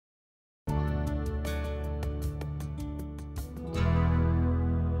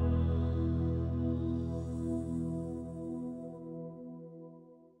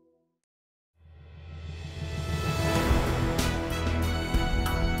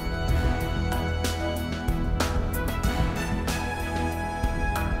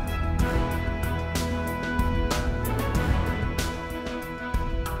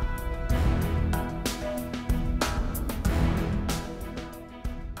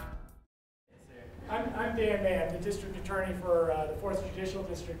I'm Dan May. I'm the district attorney for the 4th Judicial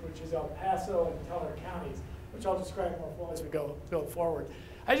District, which is El Paso and Teller counties, which I'll describe more fully as we go forward.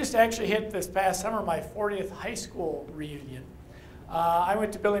 I just actually hit this past summer my 40th high school reunion. I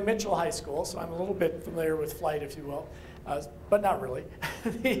went to Billy Mitchell High School, so I'm a little bit familiar with flight, if you will, but not really.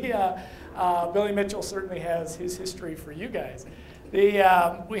 Billy Mitchell certainly has his history for you guys. We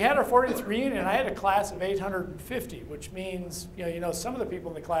had our 40th reunion. I had a class of 850, which means you know some of the people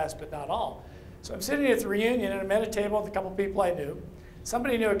in the class, but not all. So I'm sitting at the reunion, and I'm at a table with a couple people I knew.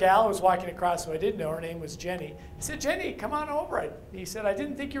 Somebody knew a gal who was walking across who I didn't know. Her name was Jenny. He said, "Jenny, come on over." He said, "I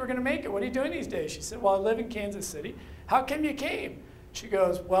didn't think you were going to make it. What are you doing these days?" She said, "Well, I live in Kansas City." "How come you came?" She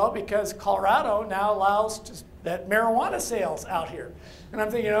goes, "Well, because Colorado now allows that marijuana sales out here." And I'm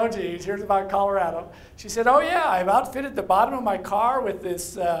thinking, oh, geez, here's about Colorado. She said, "Oh, yeah, I've outfitted the bottom of my car with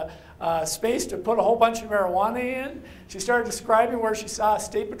this space to put a whole bunch of marijuana in." She started describing where she saw a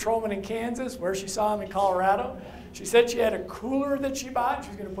state patrolman in Kansas, where she saw him in Colorado. She said she had a cooler that she bought. She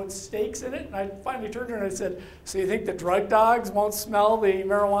was going to put steaks in it. And I finally turned to her and I said, "So you think the drug dogs won't smell the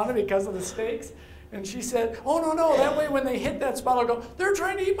marijuana because of the steaks?" And she said, "Oh, no, that way when they hit that spot, I'll go, 'They're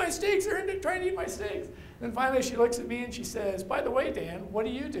trying to eat my steaks, they're trying to eat my steaks.'" Then finally she looks at me and she says, "By the way, Dan, what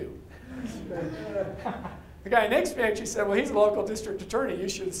do you do?" The guy next to me actually said, "Well, he's a local district attorney. You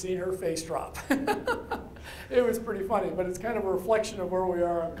should have seen her face drop." It was pretty funny, but it's kind of a reflection of where we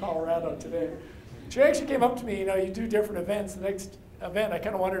are in Colorado today. She actually came up to me, you do different events. The next event, I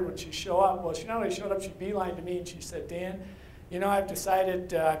kind of wondered would she show up. Well, she not only showed up, she beelined to me and she said, "Dan, I've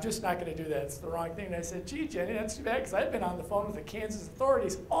decided I'm just not going to do that. It's the wrong thing." And I said, "Gee, Jenny, that's too bad, because I've been on the phone with the Kansas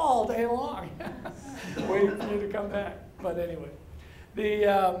authorities all day long waiting for you to come back." But anyway,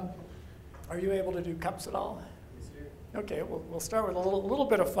 are you able to do cups at all? Yes, sir. Okay, we'll start with a little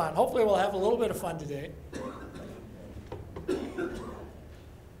bit of fun. Hopefully we'll have a little bit of fun today.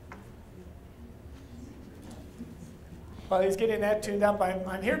 While he's getting that tuned up,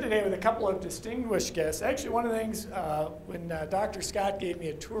 I'm here today with a couple of distinguished guests. Actually, one of the things, when Dr. Scott gave me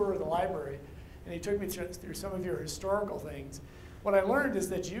a tour of the library, and he took me through some of your historical things, what I learned is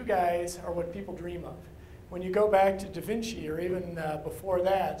that you guys are what people dream of. When you go back to Da Vinci, or even before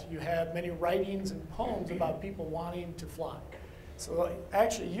that, you have many writings and poems about people wanting to fly. So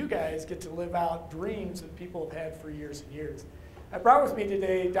actually, you guys get to live out dreams that people have had for years and years. I brought with me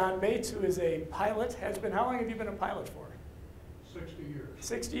today Don Bates, who is a pilot, has been. How long have you been a pilot for? 60 years.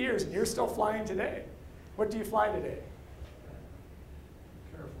 60 years, and you're still flying today. What do you fly today?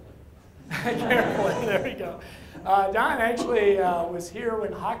 Carefully. Carefully, there we go. Don actually was here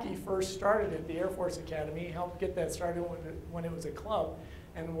when hockey first started at the Air Force Academy. He helped get that started when it was a club,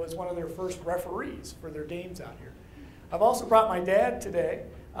 and was one of their first referees for their games out here. I've also brought my dad today.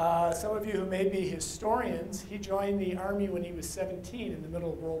 Some of you who may be historians, he joined the Army when he was 17 in the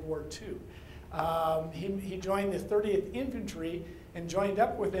middle of World War II. He joined the 30th Infantry and joined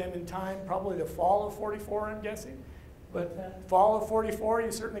up with them in time, probably the fall of '44, I'm guessing. But fall of '44,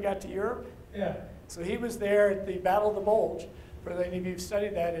 you certainly got to Europe. Yeah. So he was there at the Battle of the Bulge. For any of you who've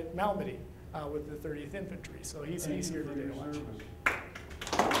studied that at Malmedy with the 30th Infantry. So he's here today to watch.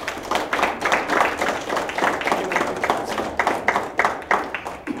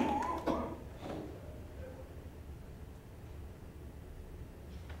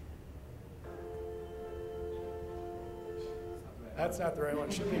 That's not the right one.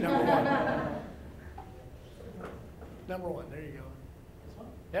 Should be number one. Number one. There you go. This one?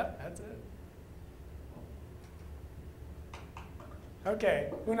 Yep, that's it. Okay,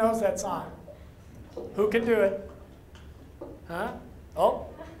 who knows that song? Who can do it? Huh? Oh,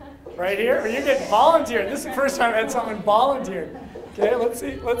 right here? You're getting volunteered. This is the first time I had someone volunteer. Okay, let's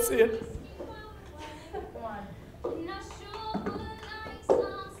see it.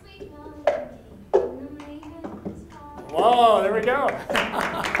 Whoa, there we go.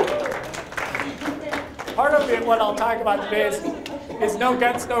 Part of it, what I'll talk about today is no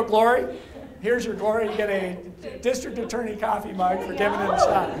guts, no glory. Here's your glory. You get a district attorney coffee mug for giving it a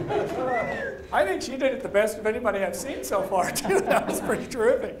shot. I think she did it the best of anybody I've seen so far, too. That was pretty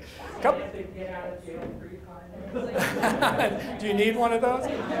terrific. Do you need one of those?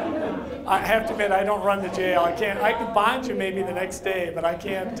 I have to admit, I don't run the jail. I can bond you maybe the next day, but I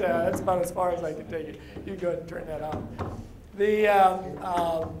can't. That's about as far as I can take it. You go ahead and turn that off.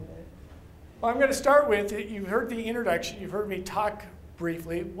 Well, I'm going to start with, you heard the introduction. You've heard me talk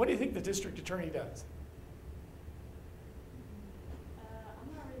briefly. What do you think the district attorney does?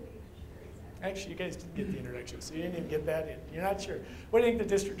 I'm not really sure exactly. Actually, you guys didn't get the introduction, so you didn't even get that in. You're not sure. What do you think the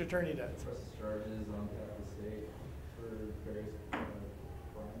district attorney does? Presses charges on behalf of the state for various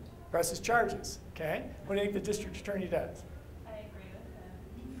crimes. Presses charges, okay? What do you think the district attorney does? I agree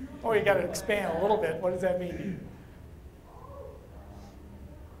with him. Oh, Well, you got to expand a little bit. What does that mean to you?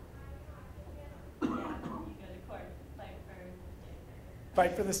 Yeah, you go to court, fight for.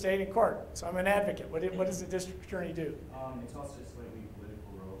 Fight for the state in court. So I'm an advocate. What does the district attorney do? It's also a slightly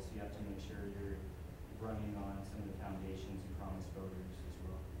political role, so you have to make sure you're running on some of the foundations you promise voters as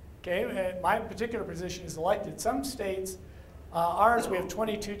well. Okay, and my particular position is elected. Some states, ours, we have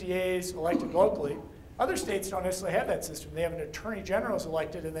 22 DAs elected locally. Other states don't necessarily have that system. They have an attorney general who's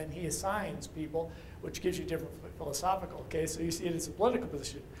elected, and then he assigns people, which gives you different philosophical. Okay, so you see it as a political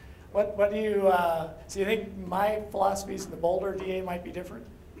position. What do you, so you think my philosophies in the Boulder DA might be different?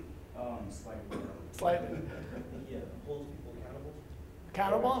 Slightly. Slightly. He holds people accountable.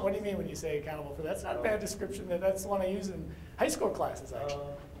 Accountable? What do you mean when you say accountable for that? That's not a bad description. That's the one I use in high school classes, actually.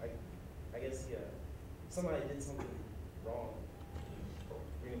 I guess, yeah. Somebody did something wrong.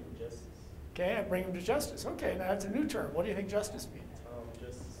 Bring him to justice. Okay, I bring him to justice. Okay, now that's a new term. What do you think justice means?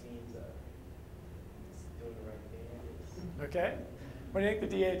 Justice means he's doing the right thing, I guess. Okay. What do you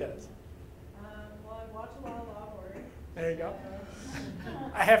think the DA does? Well, I watch a lot of Law and Order. There you go. So,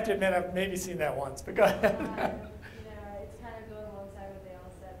 I have to admit I've maybe seen that once, but go ahead. it's kind of going alongside what they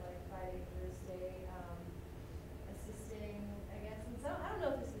all said, like fighting for the state, assisting, I guess, and so, I don't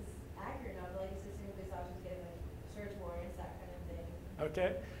know if this is accurate or not, but like assisting police officers getting like search warrants, that kind of thing.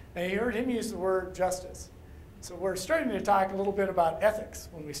 Okay. Now you heard him use the word justice. So we're starting to talk a little bit about ethics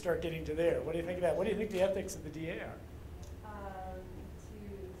when we start getting to there. What do you think of that? What do you think the ethics of the DA are?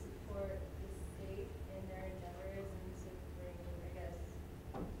 To support the state in their endeavors and to bring, I guess,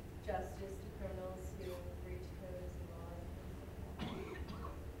 justice to criminals who breach codes and laws.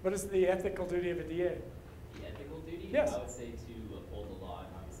 What is the ethical duty of a DA? The ethical duty? Yes. I would say to uphold the law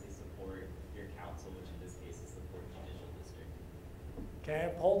and obviously support your counsel, which in this case is the 4th Judicial District. Okay,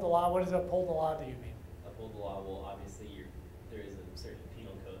 uphold the law. What does uphold the law do you mean? Uphold the law, well, obviously there is a certain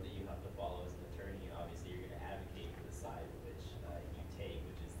penal code that you have to follow as an attorney. Obviously, you're going to advocate for the side which you take,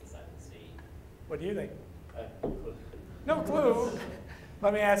 which is the side of the state. What do you think? Clue. No clue.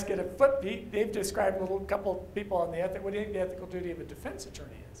 Let me ask you to flip. They've described a couple people on the ethic. What do you think the ethical duty of a defense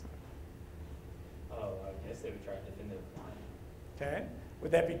attorney is? Oh, I guess they would try to defend their client. Okay.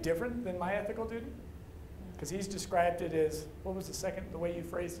 Would that be different than my ethical duty? Because he's described it as, what was the way you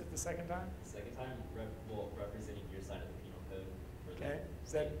phrased it the second time? The second time, representing your side of the penal code. For the Okay. Is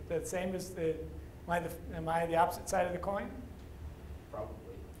state. that the same as am I the opposite side of the coin? Probably.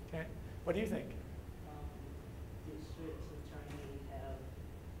 Okay. What do you think? District's attorney have,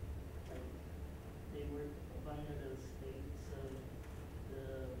 like, they work under the state, so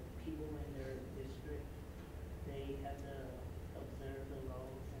the people in their district, they have to observe the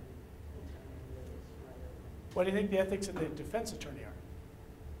laws and determine what is right or wrong. What do you think the ethics of the defense attorney are?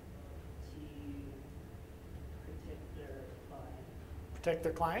 To protect their client, Protect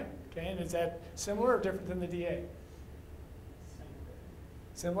their client? Okay. And is that similar or different than the DA? similar.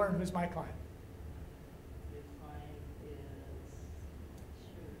 Similar? And who's my client? Your client is,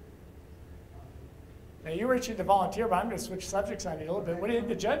 sure, Now you reached into volunteer, but I'm going to switch subjects on you a little bit. What do you think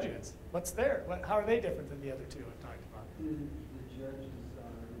the judge is? What's there? How are they different than the other two I've talked about? The judge's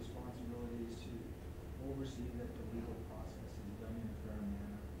responsibility is to oversee that the legal process is done in a fair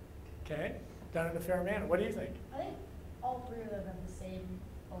manner. Okay. Done in a fair manner. What do you think? I think all three of them have the same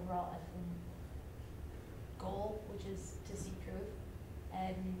overall goal, which is to seek truth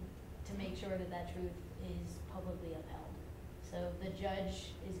and to make sure that that truth is publicly upheld. So the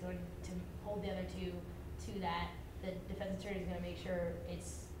judge is going to hold the other two to that. The defense attorney is going to make sure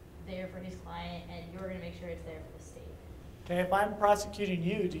it's there for his client, and you're going to make sure it's there for the state. Okay. If I'm prosecuting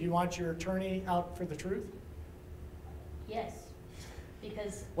you, do you want your attorney out for the truth? Yes,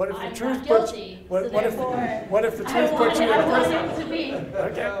 because What if the I'm truth not puts- guilty, what- so what if- therefore what if the I truth want puts you in I want prison? him to be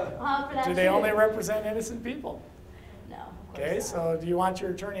Okay. for that Do they truth. only represent innocent people? No, of course Okay. not. So do you want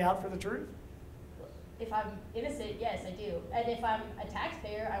your attorney out for the truth? If I'm innocent, yes, I do. And if I'm a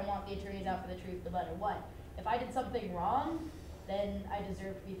taxpayer, I want the attorneys out for the truth no matter what. If I did something wrong, then I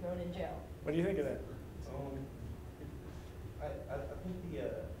deserve to be thrown in jail. What do you think of that? I think the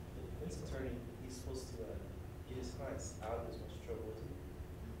defense attorney, he's supposed to get his clients out of as much trouble as he.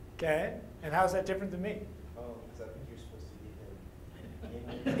 Okay. And how's that different than me? Because I think you're supposed to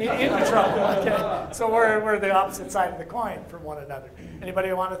get him In trouble. Okay. So we're the opposite side of the coin from one another.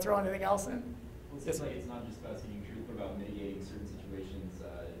 Anybody want to throw anything else in? Well, it seems like it's not just about seeking truth, but about mitigating certain situations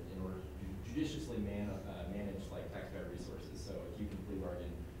in order to judiciously manage like taxpayer resources. So if you can plea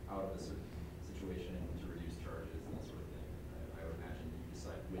bargain out of a certain situation to reduce charges and that sort of thing, I would imagine you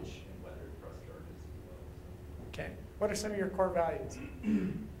decide which and whether to press charges as well. So. Okay. What are some of your core values?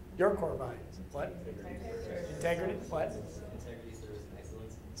 Your core values? What? Integrity. What? Integrity, service, and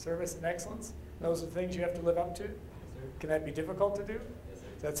excellence. Service and excellence. Those are the things you have to live up to. Yes, sir. Can that be difficult to do? Yes, sir.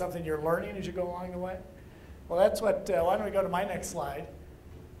 Is that something you're learning as you go along the way? Well, that's what, why don't we go to my next slide?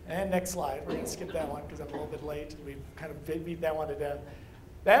 And next slide. We're going to skip that one because I'm a little bit late. We've kind of beat that one to death.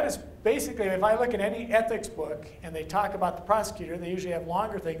 That is basically, if I look at any ethics book and they talk about the prosecutor, they usually have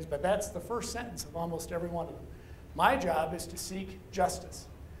longer things, but that's the first sentence of almost every one of them. My job is to seek justice.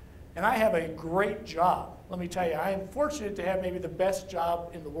 And I have a great job. Let me tell you, I am fortunate to have maybe the best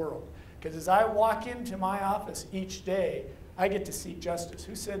job in the world. Because as I walk into my office each day, I get to seek justice.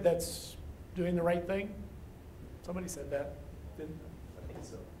 Who said that's doing the right thing? Somebody said that. Didn't? I think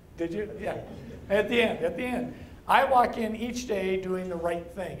so. Did you? Yeah. At the end. I walk in each day doing the right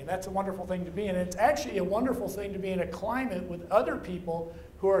thing, and that's a wonderful thing to be in. And it's actually a wonderful thing to be in a climate with other people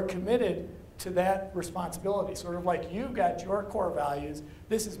who are committed to that responsibility. Sort of like you've got your core values,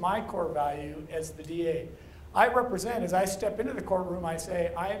 this is my core value as the DA. I represent, as I step into the courtroom, I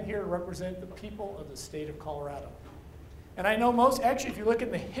say, I am here to represent the people of the state of Colorado. And I know most, actually, if you look in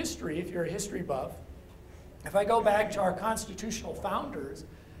the history, if you're a history buff, if I go back to our constitutional founders,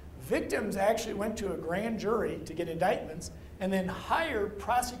 victims actually went to a grand jury to get indictments and then hired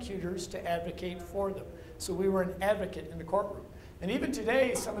prosecutors to advocate for them. So we were an advocate in the courtroom. And even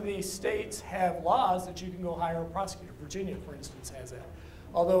today, some of these states have laws that you can go hire a prosecutor. Virginia, for instance, has that.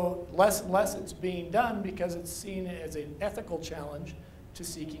 Although less and less it's being done because it's seen as an ethical challenge to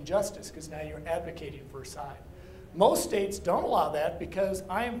seeking justice, because now you're advocating for a side. Most states don't allow that because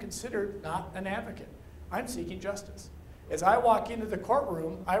I am considered not an advocate. I'm seeking justice. As I walk into the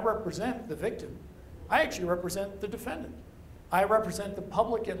courtroom, I represent the victim. I actually represent the defendant. I represent the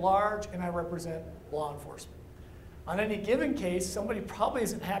public at large, and I represent law enforcement. On any given case, somebody probably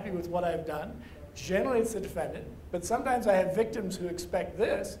isn't happy with what I've done. Generally, it's the defendant. But sometimes I have victims who expect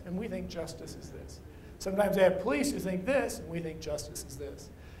this, and we think justice is this. Sometimes I have police who think this, and we think justice is this.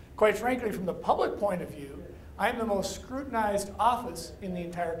 Quite frankly, from the public point of view, I'm the most scrutinized office in the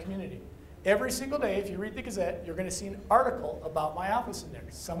entire community. Every single day, if you read the Gazette, you're going to see an article about my office in there.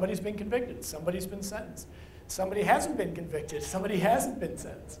 Somebody's been convicted. Somebody's been sentenced. Somebody hasn't been convicted. Somebody hasn't been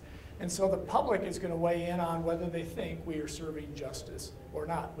sentenced. And so the public is going to weigh in on whether they think we are serving justice or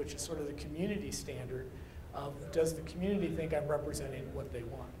not, which is sort of the community standard of, does the community think I'm representing what they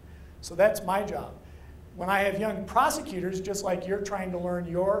want? So that's my job. When I have young prosecutors, just like you're trying to learn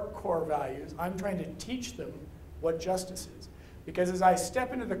your core values, I'm trying to teach them what justice is. Because as I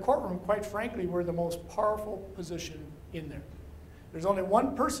step into the courtroom, quite frankly, we're the most powerful position in there. There's only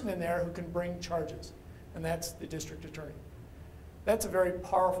one person in there who can bring charges, and that's the district attorney. That's a very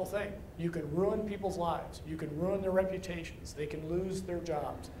powerful thing. You can ruin people's lives. You can ruin their reputations. They can lose their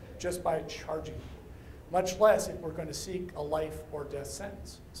jobs just by charging them, much less if we're going to seek a life or death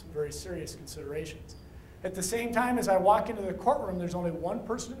sentence. Some very serious considerations. At the same time, as I walk into the courtroom, there's only one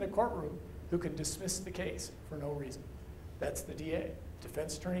person in the courtroom who can dismiss the case for no reason. That's the DA.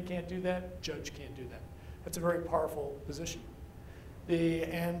 Defense attorney can't do that. Judge can't do that. That's a very powerful position.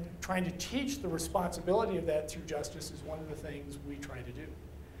 And trying to teach the responsibility of that through justice is one of the things we try to do.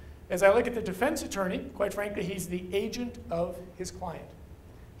 As I look at the defense attorney, quite frankly, he's the agent of his client.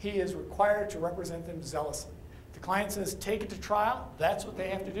 He is required to represent them zealously. If the client says, take it to trial, that's what they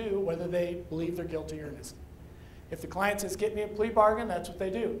have to do, whether they believe they're guilty or innocent. If the client says, get me a plea bargain, that's what they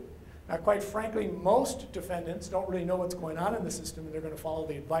do. Now, quite frankly, most defendants don't really know what's going on in the system, and they're going to follow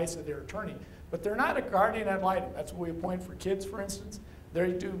the advice of their attorney. But they're not a guardian ad litem. That's what we appoint for kids, for instance.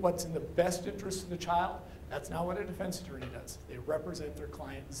 They do what's in the best interest of the child. That's not what a defense attorney does. They represent their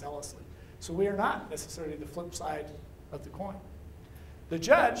client zealously. So we are not necessarily the flip side of the coin. The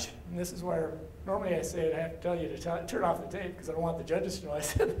judge, and this is where normally I say it, I have to tell you to turn off the tape because I don't want the judges to know I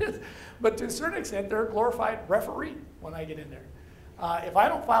said this, but to a certain extent, they're a glorified referee when I get in there. If I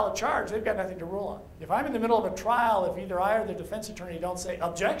don't file a charge, they've got nothing to rule on. If I'm in the middle of a trial, if either I or the defense attorney don't say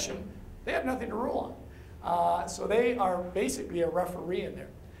objection, they have nothing to rule on. So they are basically a referee in there.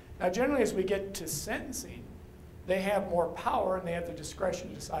 Now, generally, as we get to sentencing, they have more power and they have the discretion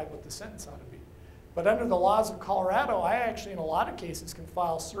to decide what the sentence ought to be. But under the laws of Colorado, I actually, in a lot of cases, can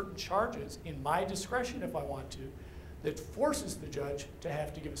file certain charges in my discretion, if I want to, that forces the judge to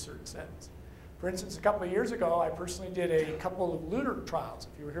have to give a certain sentence. For instance, a couple of years ago, I personally did a couple of looter trials.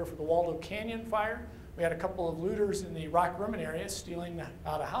 If you were here for the Waldo Canyon fire, we had a couple of looters in the Rock Rimmon area stealing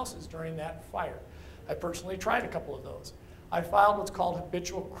out of houses during that fire. I personally tried a couple of those. I filed what's called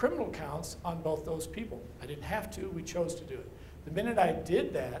habitual criminal counts on both those people. I didn't have to, we chose to do it. The minute I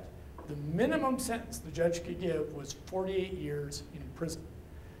did that, the minimum sentence the judge could give was 48 years in prison.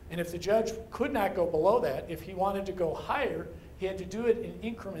 And if the judge could not go below that, if he wanted to go higher, he had to do it in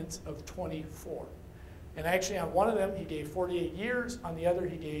increments of 24. And actually on one of them, he gave 48 years. On the other,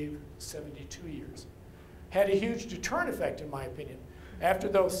 he gave 72 years. Had a huge deterrent effect, in my opinion. After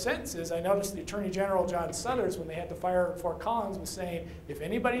those sentences, I noticed the Attorney General, John Sudders, when they had the fire at Fort Collins, was saying, if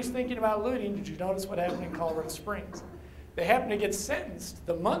anybody's thinking about looting, did you notice what happened in Colorado Springs? They happened to get sentenced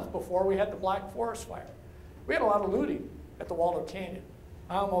the month before we had the Black Forest fire. We had a lot of looting at the Waldo Canyon.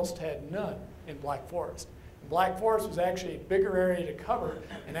 I almost had none in Black Forest. Black Forest was actually a bigger area to cover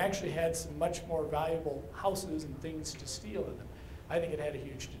and actually had some much more valuable houses and things to steal in them. I think it had a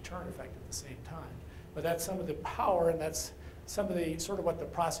huge deterrent effect at the same time. But that's some of the power, and that's some of the sort of what the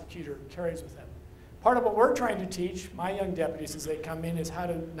prosecutor carries with them. Part of what we're trying to teach my young deputies as they come in is how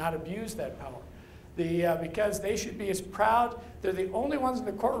to not abuse that power. Because they should be as proud, they're the only ones in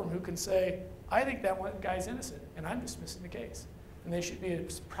the courtroom who can say, I think that one guy's innocent, and I'm dismissing the case. And they should be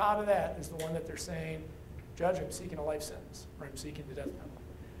as proud of that as the one that they're saying, Judge, I'm seeking a life sentence, or I'm seeking the death penalty.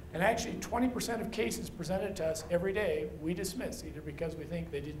 And actually, 20% of cases presented to us every day, we dismiss, either because we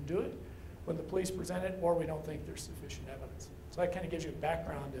think they didn't do it when the police present it, or we don't think there's sufficient evidence. So that kind of gives you a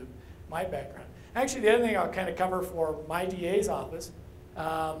background of my background. Actually, the other thing I'll kind of cover for my DA's office,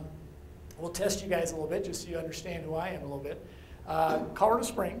 we'll test you guys a little bit, just so you understand who I am a little bit. Colorado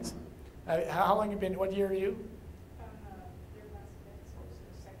Springs. How long have you been, what year are you?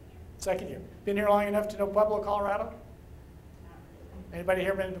 Second year. Been here long enough to know Pueblo, Colorado? Anybody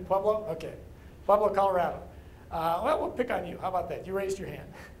here been to Pueblo? Okay. Pueblo, Colorado. Well, we'll pick on you. How about that? You raised your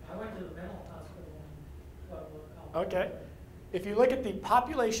hand. I went to the mental hospital in Pueblo, Colorado. Okay. If you look at the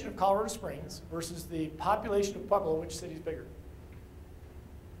population of Colorado Springs versus the population of Pueblo, which city's bigger?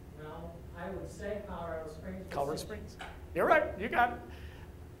 Well, I would say Colorado Springs. Colorado Springs. You're right. You got it.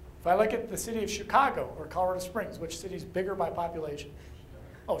 If I look at the city of Chicago or Colorado Springs, which city's bigger by population?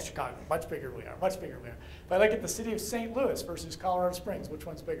 Oh, Chicago, much bigger we are, much bigger we are. If I look at the city of St. Louis versus Colorado Springs, which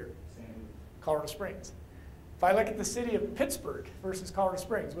one's bigger? Colorado Springs. If I look at the city of Pittsburgh versus Colorado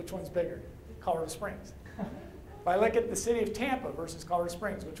Springs, which one's bigger? Colorado Springs. If I look at the city of Tampa versus Colorado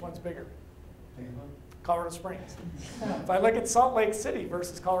Springs, which one's bigger? Colorado Springs. If I look at Salt Lake City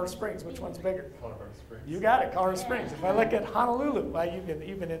versus Colorado Springs, which one's bigger? Colorado Springs. You got it, Colorado Springs. If I look at Honolulu, well, you've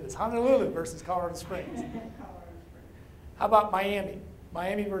been in this, Honolulu versus Colorado Springs. How about Miami?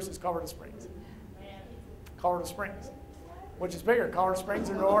 Miami versus Colorado Springs. Colorado Springs. Which is bigger, Colorado Springs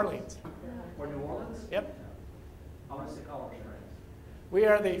or New Orleans? Or New Orleans? Yep. I want to say Colorado Springs. We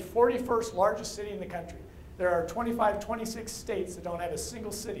are the 41st largest city in the country. There are 25, 26 states that don't have a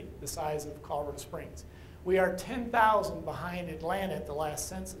single city the size of Colorado Springs. We are 10,000 behind Atlanta at the last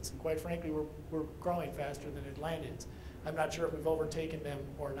census, and quite frankly, we're growing faster than Atlanta is. I'm not sure if we've overtaken them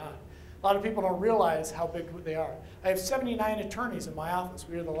or not. A lot of people don't realize how big they are. I have 79 attorneys in my office.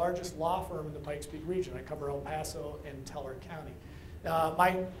 We are the largest law firm in the Pikes Peak region. I cover El Paso and Teller County.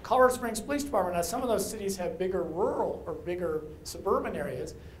 My Colorado Springs Police Department, now some of those cities have bigger rural or bigger suburban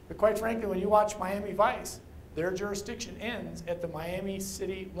areas, but quite frankly, when you watch Miami Vice, their jurisdiction ends at the Miami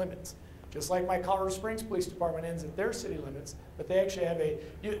city limits. Just like my Colorado Springs Police Department ends at their city limits, but they actually have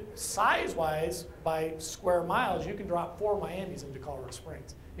size-wise, by square miles, you can drop 4 Miamis into Colorado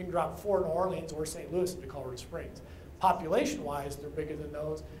Springs. You can drop 4 New Orleans or St. Louis into Colorado Springs. Population-wise, they're bigger than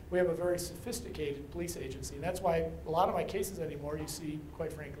those. We have a very sophisticated police agency, and that's why a lot of my cases anymore you see,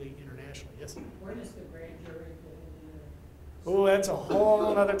 quite frankly, internationally. Yes? Where does the grand jury fit into Oh, that's a whole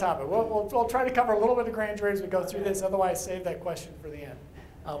other topic. We'll try to cover a little bit of grand jury as we go through this. Otherwise, save that question for the end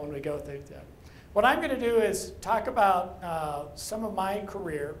when we go through that. What I'm going to do is talk about some of my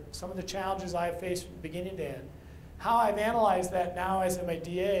career, some of the challenges I've faced from beginning to end, how I've analyzed that now as I'm a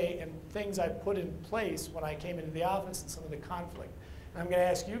DA, and things I've put in place when I came into the office and some of the conflict. And I'm going to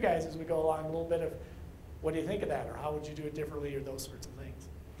ask you guys as we go along a little bit of what do you think of that, or how would you do it differently, or those sorts of things.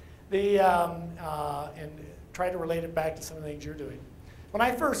 And try to relate it back to some of the things you're doing. When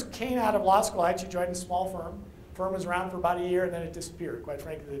I first came out of law school, I actually joined a small firm. The firm was around for about a year, and then it disappeared. Quite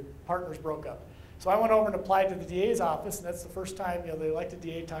frankly, the partners broke up. So I went over and applied to the DA's office, and that's the first time the elected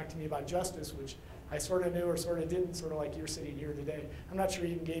DA talked to me about justice, which I sort of knew or sort of didn't, sort of like you're sitting here today. I'm not sure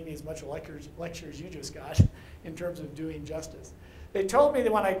he even gave me as much lecture as you just got in terms of doing justice. They told me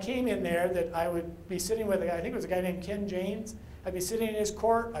that when I came in there that I would be sitting with a guy, I think it was a guy named Ken James. I'd be sitting in his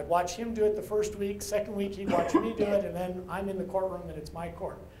court, I'd watch him do it the first week, second week he'd watch me do it, and then I'm in the courtroom and it's my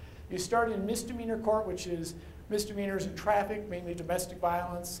court. You start in misdemeanor court, which is misdemeanors in traffic, mainly domestic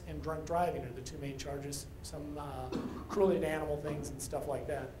violence, and drunk driving are the 2 main charges, some cruelty to animal things and stuff like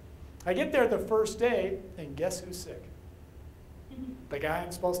that. I get there the first day, and guess who's sick? The guy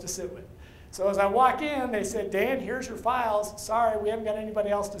I'm supposed to sit with. So as I walk in, they said, Dan, here's your files. Sorry, we haven't got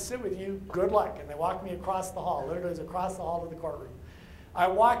anybody else to sit with you. Good luck. And they walk me across the hall. Literally, it's across the hall to the courtroom. I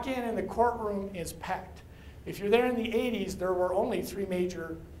walk in, and the courtroom is packed. If you're there in the 80s, there were only 3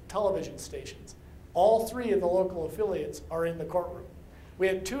 major television stations. All 3 of the local affiliates are in the courtroom. We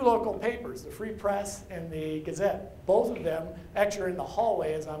had 2 local papers, the Free Press and the Gazette. Both of them actually are in the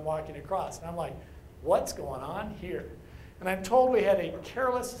hallway as I'm walking across. And I'm like, what's going on here? And I'm told we had a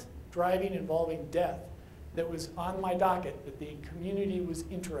careless driving involving death that was on my docket that the community was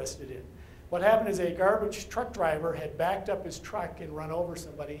interested in. What happened is a garbage truck driver had backed up his truck and run over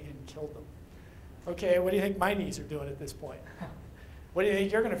somebody and killed them. Okay, what do you think my knees are doing at this point? What do you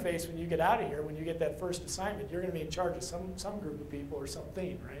think you're going to face when you get out of here, when you get that first assignment? You're going to be in charge of some group of people or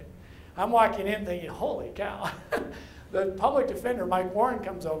something, right? I'm walking in thinking, holy cow. The public defender, Mike Warren,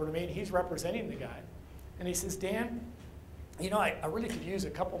 comes over to me, and he's representing the guy. And he says, Dan, you know, I really could use a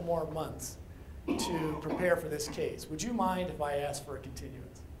couple more months to prepare for this case. Would you mind if I asked for a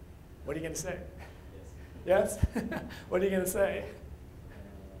continuance? What are you going to say? Yes? Yes? What are you going to say?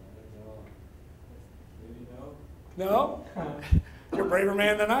 Maybe no. No? You're a braver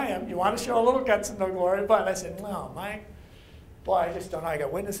man than I am. You want to show a little guts and no glory. But I said, no, Mike, boy, I just don't know. I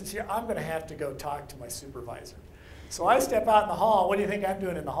got witnesses here. I'm going to have to go talk to my supervisor. So I step out in the hall. What do you think I'm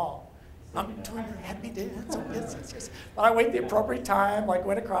doing in the hall? I'm doing your happy dance. Yes. But I wait the appropriate time, like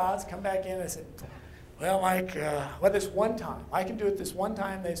went across, come back in. I said, well, Mike, this one time. I can do it this one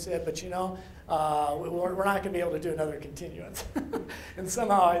time, they said, but you know, we're not going to be able to do another continuance. And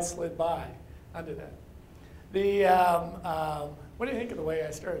somehow I slid by under that. What do you think of the way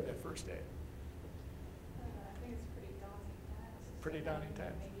I started that first day? I think it's pretty daunting times. Pretty daunting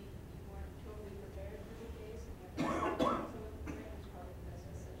times. Maybe you weren't totally prepared for the case, and you had to probably because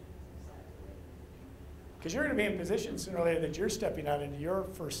it's such a business side of it. Because you're going to be in position sooner or later that you're stepping out into your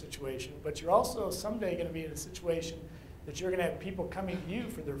first situation, but you're also someday going to be in a situation that you're going to have people coming to you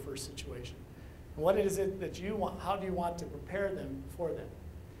for their first situation. And what is it that you want? How do you want to prepare them for them?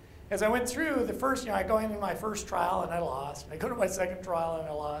 As I went through the first, I go into my first trial and I lost. I go to my second trial and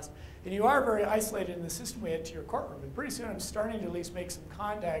I lost. And you are very isolated in the system we had to your courtroom. And pretty soon I'm starting to at least make some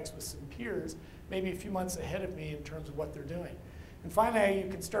contacts with some peers, maybe a few months ahead of me in terms of what they're doing. And finally, you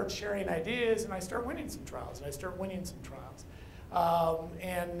can start sharing ideas, and I start winning some trials, and I start winning some trials.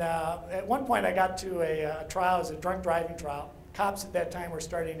 At one point, I got to a trial, it was a drunk driving trial. Cops at that time were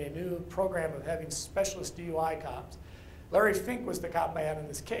starting a new program of having specialist DUI cops. Larry Fink was the cop I had in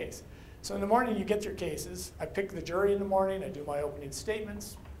this case. So in the morning, you get your cases. I pick the jury in the morning. I do my opening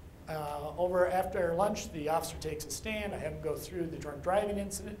statements. After lunch, the officer takes a stand. I have him go through the drunk driving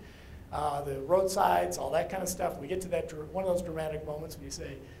incident, the roadsides, all that kind of stuff. We get to that one of those dramatic moments when you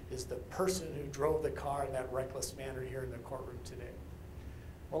say, is the person who drove the car in that reckless manner here in the courtroom today?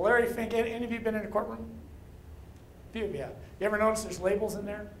 Well, Larry Fink, any of you been in a courtroom? A few of you have. You ever notice there's labels in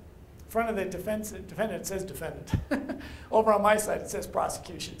there? In front of the defendant, it says defendant. Over on my side, it says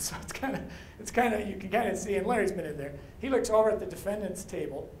prosecution. So it's kind of, you can kind of see, and Larry's been in there. He looks over at the defendant's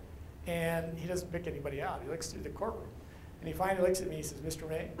table, and he doesn't pick anybody out. He looks through the courtroom. And he finally looks at me, he says, Mr.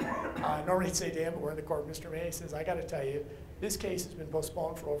 May, normally he'd say, Dan, but we're in the court. Mr. May, he says, I got to tell you, this case has been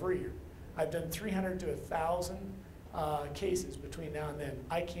postponed for over a year. I've done 300 to 1,000 cases between now and then.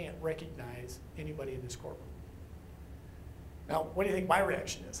 I can't recognize anybody in this courtroom. Now, what do you think my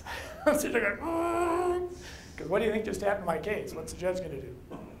reaction is? I'm sitting there going, because what do you think just happened to my case? What's the judge going to do?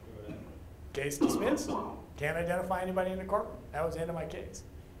 Case dismissed. Can't identify anybody in the courtroom. That was the end of my case.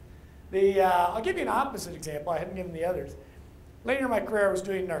 I'll give you an opposite example. I hadn't given the others. Later in my career, I was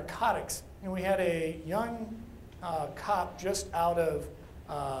doing narcotics, and we had a young cop just out of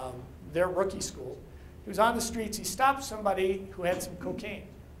their rookie school. He was on the streets. He stopped somebody who had some cocaine.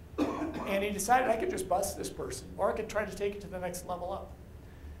 And he decided I could just bust this person, or I could try to take it to the next level up.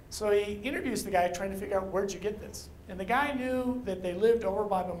 So he interviews the guy trying to figure out, where'd you get this? And the guy knew that they lived over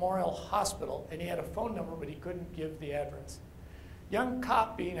by Memorial Hospital, and he had a phone number, but he couldn't give the address. Young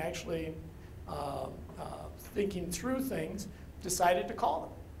cop, being actually thinking through things, decided to call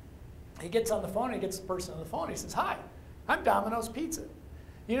them. He gets on the phone, he gets the person on the phone, he says, hi, I'm Domino's Pizza.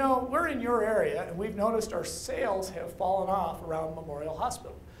 You know, we're in your area, and we've noticed our sales have fallen off around Memorial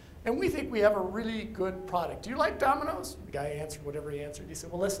Hospital. And we think we have a really good product. Do you like Domino's? The guy answered whatever he answered. He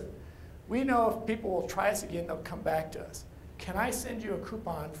said, well, listen, we know if people will try us again, they'll come back to us. Can I send you a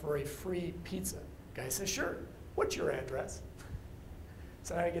coupon for a free pizza? The guy says, sure. What's your address?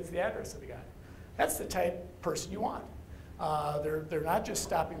 So now he gets the address of the guy. That's the type of person you want. They're not just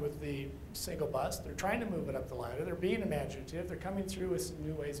stopping with the single bus. They're trying to move it up the ladder. They're being imaginative. They're coming through with some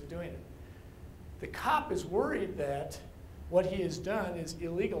new ways of doing it. The cop is worried that what he has done is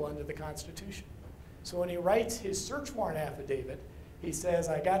illegal under the Constitution. So when he writes his search warrant affidavit, he says,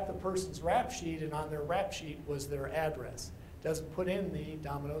 I got the person's rap sheet, and on their rap sheet was their address. Doesn't put in the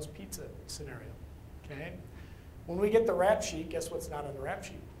Domino's Pizza scenario, okay? When we get the rap sheet, guess what's not on the rap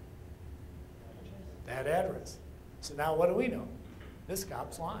sheet? That address. So now what do we know? This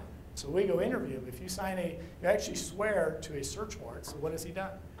cop's lying. So we go interview him. If you sign you actually swear to a search warrant, so what has he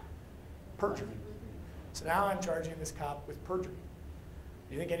done? Perjury. So now I'm charging this cop with perjury.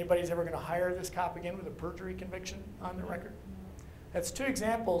 Do you think anybody's ever going to hire this cop again with a perjury conviction on their record? That's two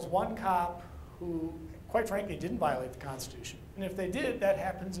examples. One cop who, quite frankly, didn't violate the Constitution. And if they did, that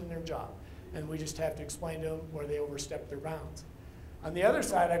happens in their job. And we just have to explain to them where they overstepped their bounds. On the other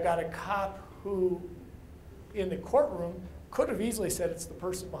side, I've got a cop who, in the courtroom, could have easily said it's the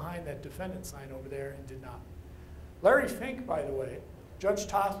person behind that defendant sign over there and did not. Larry Fink, by the way, Judge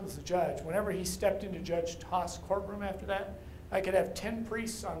Toss was the judge. Whenever he stepped into Judge Toss' courtroom after that, I could have 10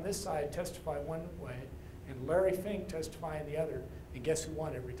 priests on this side testify one way and Larry Fink testify on the other. And guess who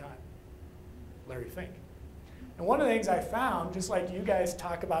won every time? Larry Fink. And one of the things I found, just like you guys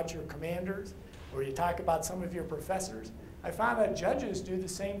talk about your commanders or you talk about some of your professors, I found that judges do the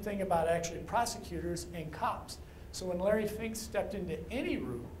same thing about actually prosecutors and cops. So when Larry Fink stepped into any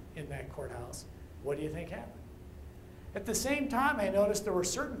room in that courthouse, what do you think happened? At the same time, I noticed there were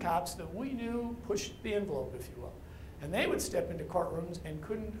certain cops that we knew pushed the envelope, if you will. And they would step into courtrooms and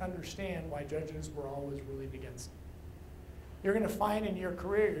couldn't understand why judges were always ruling against them. You're going to find in your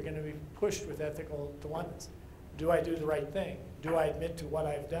career you're going to be pushed with ethical dilemmas. Do I do the right thing? Do I admit to what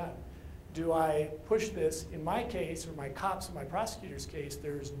I've done? Do I push this? In my case, or my cops' and my prosecutor's case,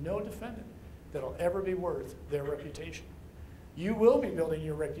 there is no defendant that'll ever be worth their reputation. You will be building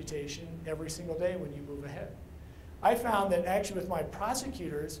your reputation every single day when you move ahead. I found that actually with my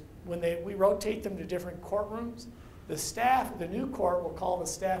prosecutors, when we rotate them to different courtrooms, the staff of the new court will call the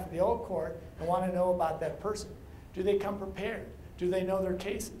staff of the old court and want to know about that person. Do they come prepared? Do they know their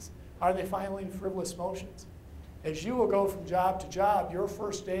cases? Are they filing frivolous motions? As you will go from job to job, your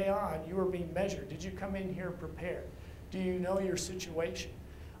first day on, you are being measured. Did you come in here prepared? Do you know your situation?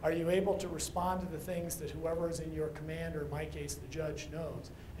 Are you able to respond to the things that whoever is in your command, or in my case, the judge, knows?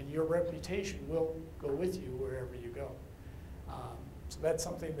 And your reputation will go with you wherever you go. So that's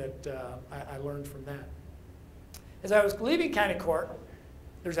something that I learned from that. As I was leaving county court,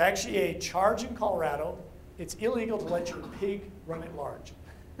 there's actually a charge in Colorado. It's illegal to let your pig run at large.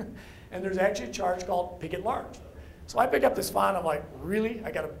 And there's actually a charge called pig at large. So I pick up this file and I'm like, really?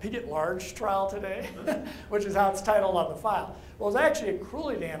 I got a pig at large trial today? Which is how it's titled on the file. Well, it was actually a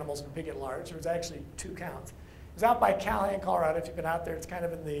cruelty to animals and pig at large. There was actually 2 counts. It was out by Callahan, Colorado. If you've been out there, it's kind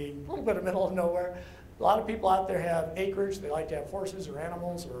of in the little bit of middle of nowhere. A lot of people out there have acreage. They like to have horses or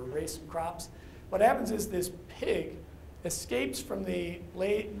animals or raise some crops. What happens is this pig escapes from the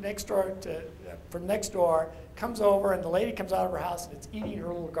next door, comes over, and the lady comes out of her house and it's eating her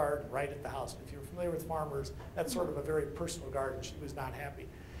little garden right at the house. If you're familiar with farmers, that's sort of a very personal garden. She was not happy.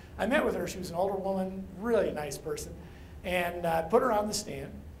 I met with her. She was an older woman, really nice person, and put her on the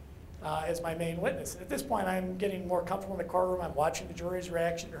stand as my main witness. At this point, I'm getting more comfortable in the courtroom. I'm watching the jury's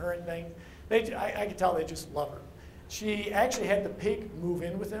reaction to her and things. I could tell they just love her. She actually had the pig move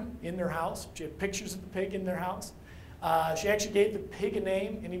in with them in their house. She had pictures of the pig in their house. She actually gave the pig a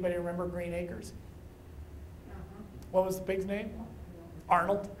name. Anybody remember Green Acres? What was the pig's name?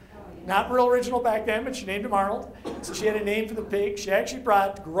 Arnold. Not real original back then, but she named him Arnold. So she had a name for the pig. She actually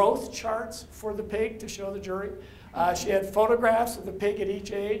brought growth charts for the pig to show the jury. She had photographs of the pig at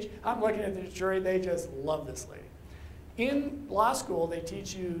each age. I'm looking at the jury. They just love this lady. In law school, they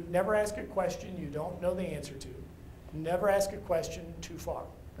teach you never ask a question you don't know the answer to. Never ask a question too far.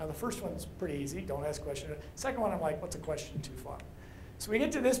 Now, the first one's pretty easy. Don't ask a question. The second one, I'm like, what's a question too far? So we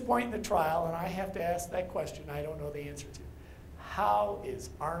get to this point in the trial, and I have to ask that question I don't know the answer to. How is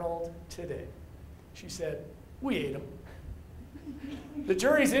Arnold today? She said, we ate him. The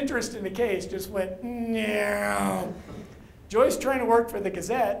jury's interest in the case just went, no. Joyce, trying to work for the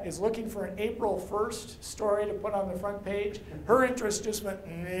Gazette, is looking for an April 1st story to put on the front page. Her interest just went,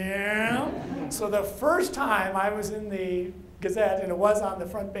 no. So the first time I was in the Gazette, and it was on the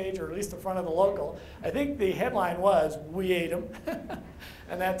front page, or at least the front of the local, I think the headline was, we ate him.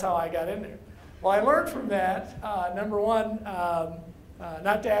 And that's how I got in there. Well, I learned from that, number one,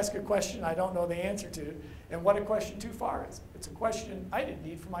 not to ask a question I don't know the answer to, and what a question too far is. It's a question I didn't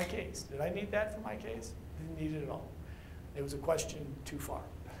need for my case. Did I need that for my case? Didn't need it at all. It was a question too far.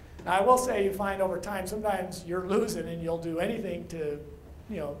 Now, I will say you find over time, sometimes you're losing and you'll do anything to,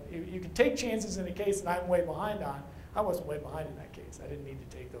 you can take chances in a case that I'm way behind on. I wasn't way behind in that case. I didn't need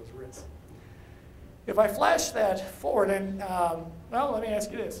to take those risks. If I flash that forward, and well, let me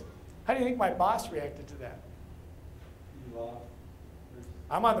ask you this. How do you think my boss reacted to that? You lost.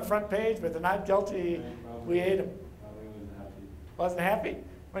 I'm on the front page with the not guilty, we ate him. Probably wasn't happy. Wasn't happy?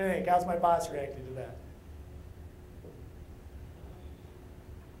 What do you think? How's my boss reacting to that?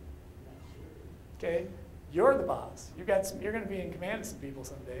 Okay? You're the boss. You're going to be in command of some people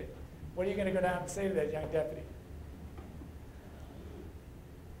someday. What are you going to go down and say to that young deputy?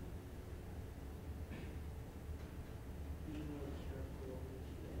 Be more careful of what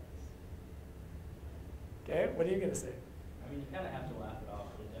you ask. Okay? What are you going to say? I mean, you kind of have to laugh it off,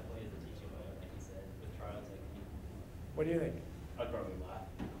 but it definitely is a teaching moment, like you said, with trial technique. What do you think? I'd probably laugh.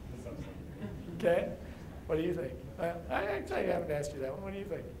 at some point. Okay? What do you think? I actually haven't asked you that one. What do you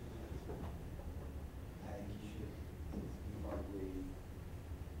think? I think you should, you probably,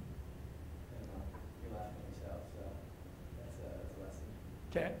 I don't know, you're laughing at yourself, so that's a lesson.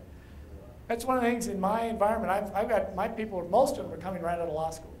 Okay? That's one of the things in my environment. I've got my people, most of them are coming right out of law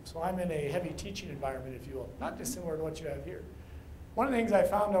school. So I'm in a heavy teaching environment, if you will, not dissimilar to what you have here. One of the things I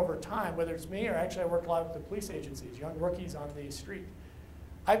found over time, whether it's me or actually I work a lot with the police agencies, young rookies on the street,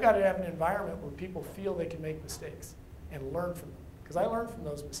 I've got to have an environment where people feel they can make mistakes and learn from them. Because I learn from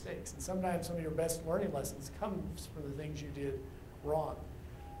those mistakes. And sometimes some of your best learning lessons comes from the things you did wrong.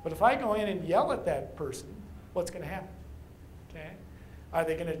 But if I go in and yell at that person, what's going to happen? Okay? Are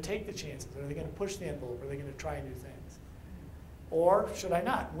they going to take the chances? Are they going to push the envelope? Are they going to try new things? Or should I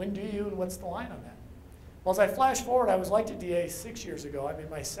not? When do you, and what's the line on that? Well, as I flash forward, I was elected DA 6 years ago. I'm in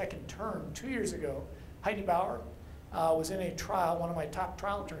my second term. 2 years ago, Heidi Bauer was in a trial, one of my top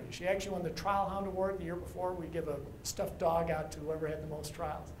trial attorneys. She actually won the Trial Hound Award the year before. We give a stuffed dog out to whoever had the most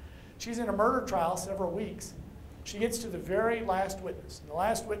trials. She's in a murder trial several weeks. She gets to the very last witness. And the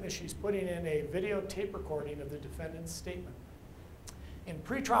last witness, she's putting in a videotape recording of the defendant's statement. In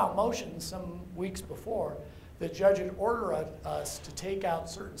pretrial motions some weeks before, the judge had ordered us to take out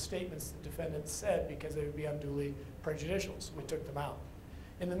certain statements the defendant said because they would be unduly prejudicial, so we took them out.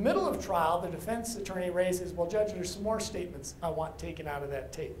 In the middle of trial, the defense attorney raises, well, Judge, there's some more statements I want taken out of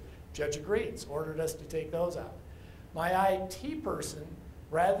that tape. Judge agrees, ordered us to take those out. My IT person,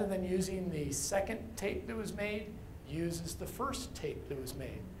 rather than using the second tape that was made, uses the first tape that was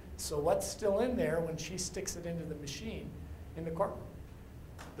made. So what's still in there when she sticks it into the machine in the courtroom?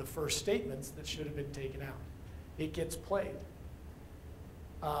 The first statements that should have been taken out. It gets played.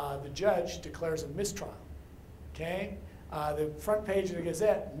 The judge declares a mistrial. Okay? The front page of the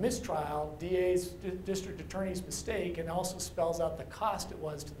Gazette, mistrial, DA's, district attorney's mistake, and also spells out the cost it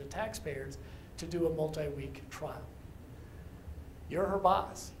was to the taxpayers to do a multi-week trial. You're her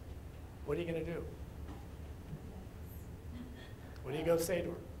boss. What are you going to do? What do you go say to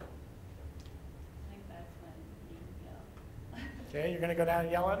her? I think that's when you yell. Okay, you're going to go down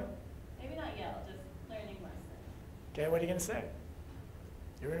and yell at her? Maybe not yell, just learning lesson. Okay, what are you going to say?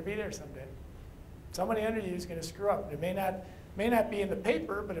 You're going to be there someday. Somebody under you is going to screw up. It may not be in the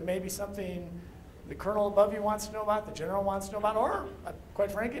paper, but it may be something the colonel above you wants to know about, the general wants to know about, or, quite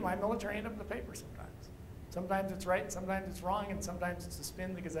frankly, my military end up in the paper sometimes. Sometimes it's right, sometimes it's wrong, and sometimes it's the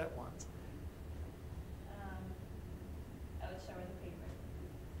spin the Gazette wants. I would show her the paper,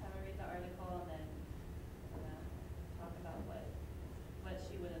 have her read the article, and then talk about what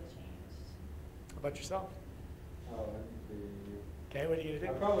she would have changed. How about yourself? Oh, I think Okay, what are you going to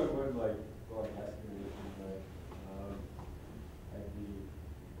I do? probably wouldn't like go and ask me anything, but I'd be,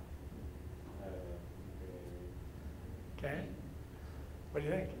 I don't know. Okay. What do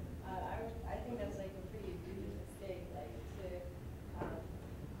you think? I think that's like a pretty egregious mistake, like to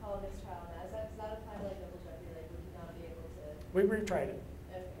call a mistrial on that. Does that apply to like double jeopardy? Like, would you not be able to? We retried it.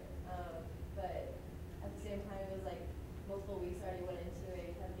 Okay. But at the same time, it was like multiple weeks already went into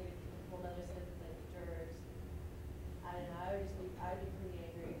it. You had to give a whole other set of like jurors. I don't know. I would be pretty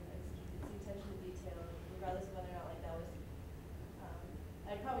angry. It's the attention to detail, regardless of whether or not like that was.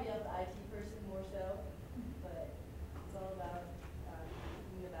 I'd probably yell at the IT person more so, but it's all about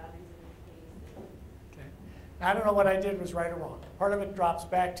keeping the boundaries of the case. Okay. Now, I don't know what I did was right or wrong. Part of it drops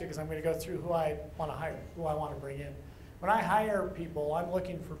back to, because I'm going to go through who I want to hire, who I want to bring in. When I hire people, I'm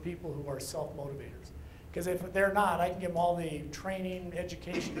looking for people who are self-motivators. Because if they're not, I can give them all the training,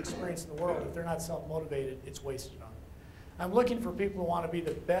 education, experience in the world. If they're not self-motivated, it's wasted on them. I'm looking for people who want to be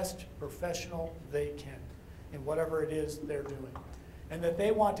the best professional they can in whatever it is they're doing. And that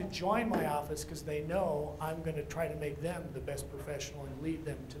they want to join my office because they know I'm going to try to make them the best professional and lead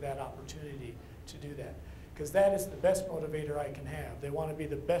them to that opportunity to do that. Because that is the best motivator I can have. They want to be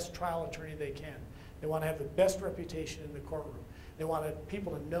the best trial attorney they can. They want to have the best reputation in the courtroom. They want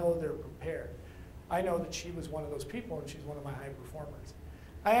people to know they're prepared. I know that she was one of those people, and she's one of my high performers.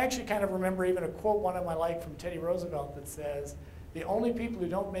 I actually kind of remember even a quote one of my like from Teddy Roosevelt that says, the only people who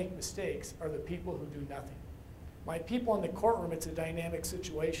don't make mistakes are the people who do nothing. My people in the courtroom, it's a dynamic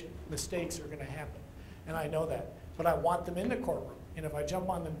situation. Mistakes are going to happen, and I know that. But I want them in the courtroom, and if I jump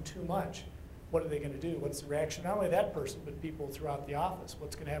on them too much, what are they going to do? What's the reaction? Not only that person, but people throughout the office.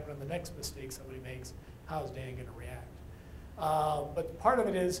 What's going to happen on the next mistake somebody makes? How's Dan going to react? But part of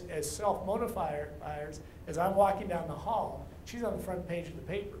it is, as self-motiviers, as I'm walking down the hall, she's on the front page of the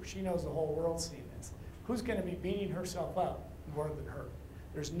paper. She knows the whole world's seen this. Who's going to be beating herself up more than her?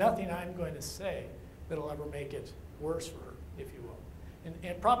 There's nothing I'm going to say that'll ever make it worse for her, if you will.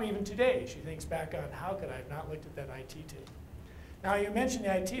 And probably even today, she thinks back on, how could I have not looked at that IT tape? Now, you mentioned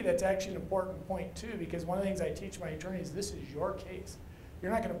the IT. That's actually an important point, too, because one of the things I teach my attorneys, this is your case.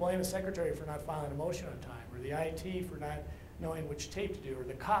 You're not going to blame a secretary for not filing a motion on time, or the IT for not knowing which tape to do, or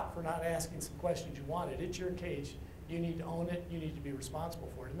the cop for not asking some questions you wanted. It's your case. You need to own it. You need to be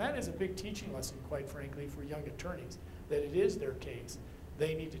responsible for it. And that is a big teaching lesson, quite frankly, for young attorneys, that it is their case.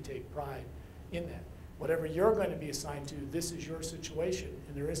 They need to take pride in that. Whatever you're going to be assigned to, this is your situation,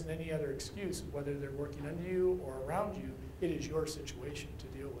 and there isn't any other excuse, whether they're working under you or around you. It is your situation to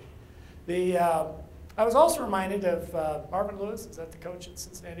deal with. I was also reminded of Marvin Lewis. Is that the coach at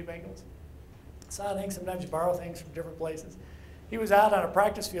Cincinnati Bengals? So I think sometimes you borrow things from different places. He was out on a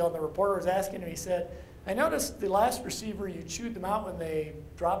practice field, and the reporter was asking him, he said, I noticed the last receiver, you chewed them out when they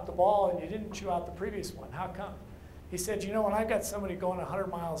dropped the ball, and you didn't chew out the previous one. How come? He said, you know, when I've got somebody going 100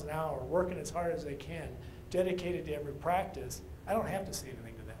 miles an hour, working as hard as they can, dedicated to every practice, I don't have to say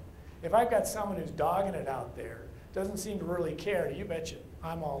anything to them. If I've got someone who's dogging it out there, doesn't seem to really care, you betcha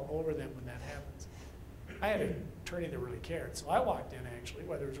I'm all over them when that happens. I had an attorney that really cared, so I walked in, actually,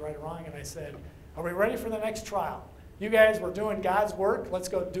 whether it was right or wrong, and I said, are we ready for the next trial? You guys were doing God's work, let's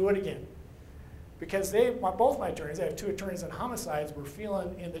go do it again. Because both my attorneys, I have 2 attorneys on homicides, were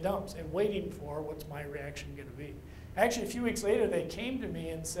feeling in the dumps and waiting for what's my reaction going to be. Actually, a few weeks later, they came to me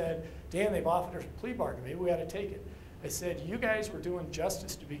and said, Dan, they've offered us a plea bargain. Maybe we ought to take it. I said, you guys were doing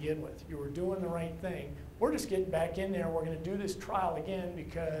justice to begin with. You were doing the right thing. We're just getting back in there. We're going to do this trial again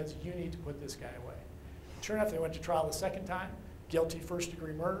because you need to put this guy away. Sure enough, they went to trial the second time, guilty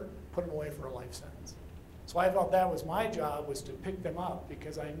first-degree murder, put him away for a life sentence. So I felt that was my job, was to pick them up,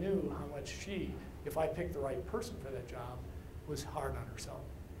 because I knew how much she, if I picked the right person for that job, was hard on herself.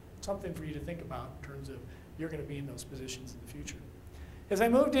 Something for you to think about in terms of you're going to be in those positions in the future. As I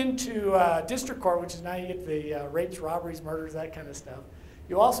moved into district court, which is now you get the rapes, robberies, murders, that kind of stuff,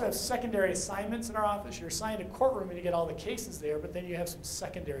 you also have secondary assignments in our office. You're assigned a courtroom and you get all the cases there, but then you have some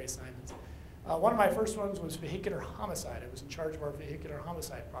secondary assignments. One of my first ones was vehicular homicide. I was in charge of our vehicular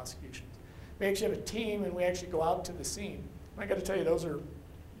homicide prosecutions. We actually have a team, and we actually go out to the scene. And I got to tell you, those are,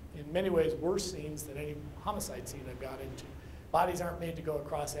 in many ways, worse scenes than any homicide scene I've got into. Bodies aren't made to go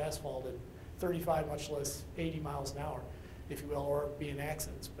across asphalt at 35, much less 80 miles an hour, if you will, or be in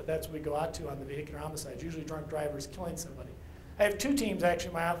accidents. But that's what we go out to on the vehicular homicides, usually drunk drivers killing somebody. I have 2 teams actually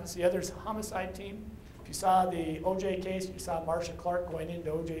in my office. The other's a homicide team. If you saw the OJ case, you saw Marsha Clark going into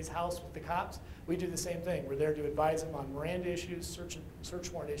OJ's house with the cops. We do the same thing. We're there to advise them on Miranda issues,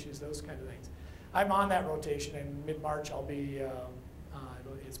 search warrant issues, those kind of things. I'm on that rotation, and mid-March I'll be,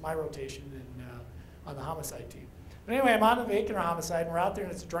 it's my rotation on the homicide team. But anyway, I'm on the vehicular homicide, and we're out there,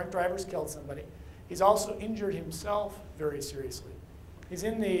 and it's a drunk driver's killed somebody. He's also injured himself very seriously. He's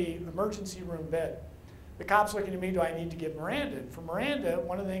in the emergency room bed. The cop's looking at me, do I need to give Miranda? And for Miranda,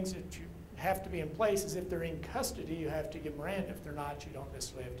 one of the things that you have to be in place is if they're in custody, you have to give Miranda. If they're not, you don't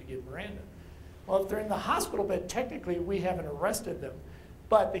necessarily have to give Miranda. Well, if they're in the hospital bed, technically we haven't arrested them,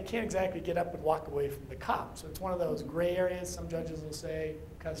 but they can't exactly get up and walk away from the cop. So it's one of those gray areas. Some judges will say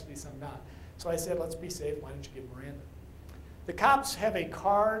custody, some not. So I said, let's be safe, why don't you give Miranda? The cops have a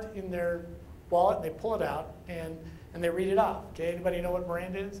card in their wallet, and they pull it out, and they read it off. Okay, anybody know what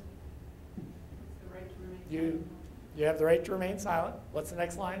Miranda is? The right to remain You have the right to remain silent. What's the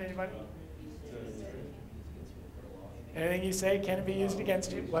next line, anybody? Anything you say can be used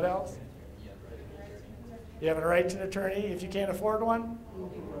against you. What else? You have a right to an attorney if you can't afford one?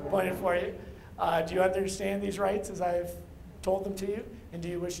 Pointed for you. Do you understand these rights as I've told them to you? And do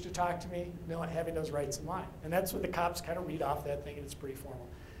you wish to talk to me having those rights in mind? And that's what the cops kind of read off that thing, and it's pretty formal.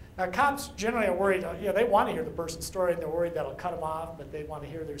 Now, cops generally are worried, they want to hear the person's story, and they're worried that'll cut them off, but they want to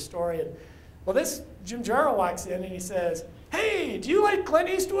hear their story. And, well, this Jim Jarrell walks in, and he says, hey, do you like Clint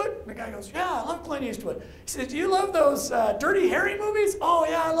Eastwood? And the guy goes, yeah, I love Clint Eastwood. He says, do you love those Dirty Harry movies? Oh,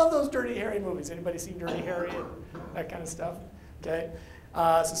 yeah, I love those Dirty Harry movies. Anybody seen Dirty Harry and that kind of stuff? Okay.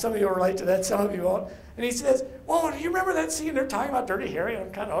 So some of you will relate to that, some of you won't. And he says, well, do you remember that scene? They're talking about Dirty Harry. And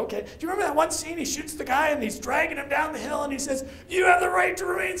I'm kind of, okay. Do you remember that one scene? He shoots the guy, and he's dragging him down the hill, and he says, you have the right to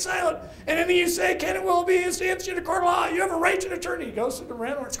remain silent. And then you say, can and will be stands in a court of law. You have a right to an attorney. He goes to the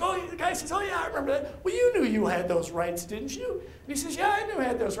landlord. The guy says, oh, yeah, I remember that. Well, you knew you had those rights, didn't you? And he says, yeah, I knew I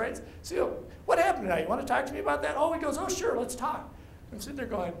had those rights. So what happened tonight? You want to talk to me about that? Oh, he goes, oh, sure, let's talk. I'm sitting there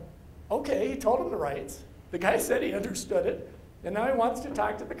going, Okay, he told him the rights. The guy said he understood it, and now he wants to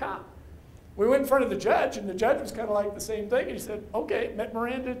talk to the cop. We went in front of the judge, and the judge was kind of like the same thing. He said, okay, met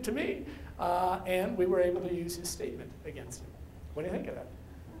Miranda to me, and we were able to use his statement against him. What do you think of that?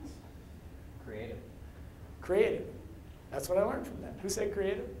 Creative. Creative. That's what I learned from that. Who said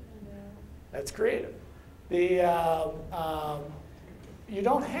creative? That's creative. You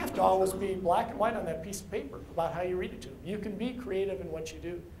don't have to always be black and white on that piece of paper about how you read it to them. You can be creative in what you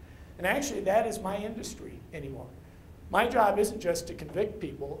do. And actually, that is my industry anymore. My job isn't just to convict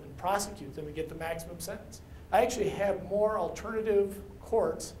people and prosecute them and get the maximum sentence. I actually have more alternative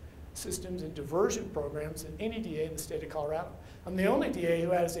courts, systems, and diversion programs than any DA in the state of Colorado. I'm the only DA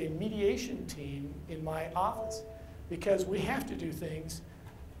who has a mediation team in my office because we have to do things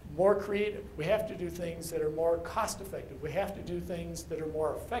more creative. We have to do things that are more cost effective. We have to do things that are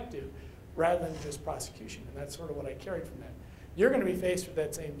more effective rather than just prosecution. And that's sort of what I carried from that. You're going to be faced with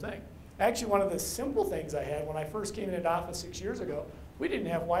that same thing. Actually, one of the simple things I had when I first came into office 6 years ago, we didn't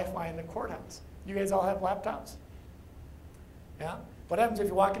have Wi-Fi in the courthouse. You guys all have laptops? Yeah? What happens if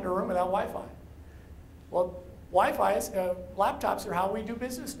you walk into a room without Wi-Fi? Well, laptops are how we do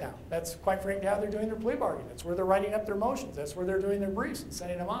business now. That's quite frankly how they're doing their plea bargain. That's where they're writing up their motions. That's where they're doing their briefs and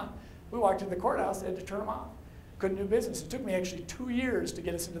sending them on. We walked into the courthouse, they had to turn them off. Couldn't do business. It took me actually 2 years to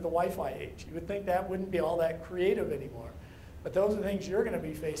get us into the Wi-Fi age. You would think that wouldn't be all that creative anymore. But those are the things you're going to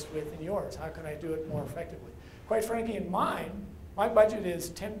be faced with in yours. How can I do it more effectively? Quite frankly, in mine, my budget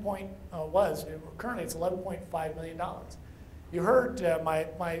is currently it's $11.5 million. You heard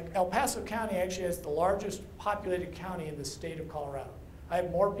my El Paso County actually has the largest populated county in the state of Colorado. I have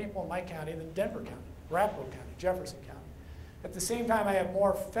more people in my county than Denver County, Arapahoe County, Jefferson County. At the same time, I have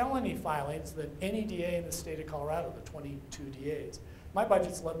more felony filings than any DA in the state of Colorado, the 22 DAs. My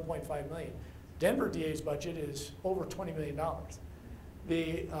budget's $11.5 million. Denver DA's budget is over $20 million.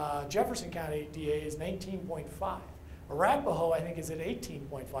 The Jefferson County DA is 19.5. Arapahoe, I think, is at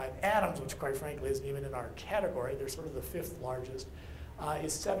 18.5. Adams, which quite frankly isn't even in our category, they're sort of the 5th largest,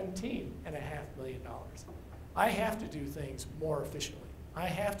 is $17.5 million. I have to do things more efficiently. I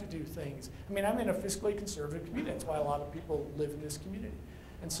have to do things. I mean, I'm in a fiscally conservative community. That's why a lot of people live in this community.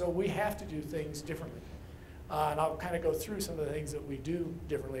 And so we have to do things differently. And I'll kind of go through some of the things that we do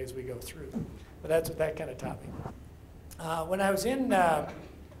differently as we go through. But that's what that kind of taught me. When I was in,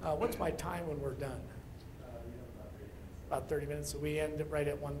 what's my time when we're done? About 30 minutes. So we end right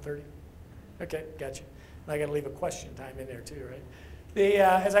at 1:30? Okay, gotcha. And I got to leave a question time in there too, right?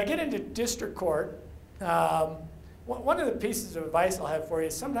 As I get into district court, one of the pieces of advice I'll have for you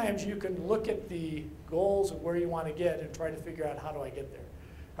is sometimes you can look at the goals of where you want to get and try to figure out how do I get there.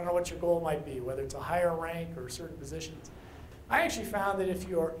 I don't know what your goal might be, whether it's a higher rank or certain positions. I actually found that if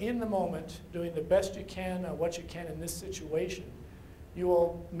you're in the moment doing the best you can on what you can in this situation, you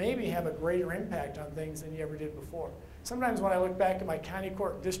will maybe have a greater impact on things than you ever did before. Sometimes when I look back at my county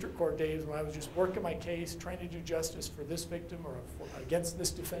court and district court days when I was just working my case, trying to do justice for this victim or against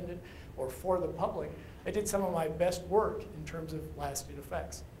this defendant or for the public, I did some of my best work in terms of lasting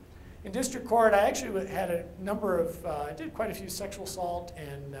effects. In district court, I actually had a number of, I did quite a few sexual assault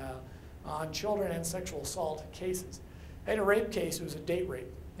and on children and sexual assault cases. I had a rape case, it was a date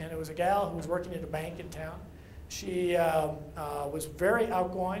rape, and it was a gal who was working at a bank in town. She was very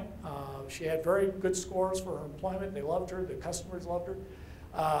outgoing. She had very good scores for her employment. They loved her, the customers loved her.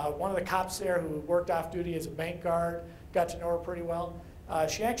 One of the cops there who worked off duty as a bank guard got to know her pretty well.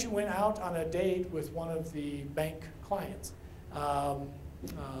 She actually went out on a date with one of the bank clients.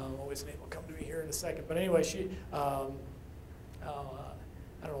 His name will come to me here in a second. But anyway, I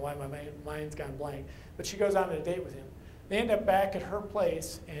don't know why my mind's gone blank. But she goes out on a date with him. They end up back at her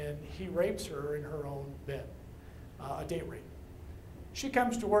place, and he rapes her in her own bed, a date rape. She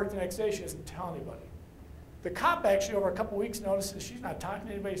comes to work the next day. She doesn't tell anybody. The cop actually, over a couple weeks, notices she's not talking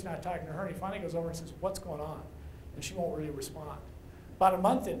to anybody. He's not talking to her. And he finally goes over and says, "What's going on?" And she won't really respond. About a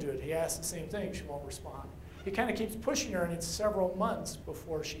month into it, he asks the same thing. She won't respond. He kind of keeps pushing her, and it's several months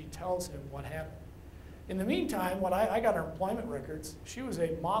before she tells him what happened. In the meantime, when I got her employment records, she was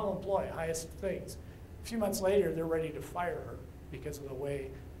a model employee, highest things. A few months later, they're ready to fire her because of the way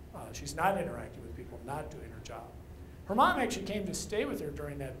she's not interacting with people, not doing her job. Her mom actually came to stay with her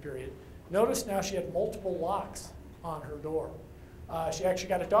during that period. Notice now she had multiple locks on her door. She actually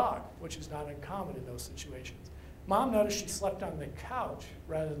got a dog, which is not uncommon in those situations. Mom noticed she slept on the couch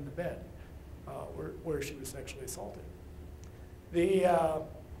rather than the bed where she was sexually assaulted.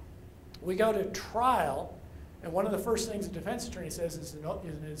 We go to trial, and one of the first things the defense attorney says is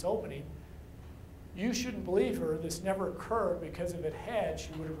in his opening, "You shouldn't believe her. This never occurred because if it had,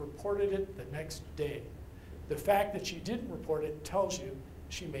 she would have reported it the next day. The fact that she didn't report it tells you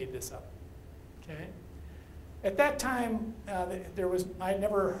she made this up. Okay? At that time, I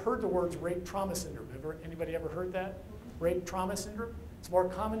never heard the words rape trauma syndrome. Anybody ever heard that? Rape trauma syndrome? It's a more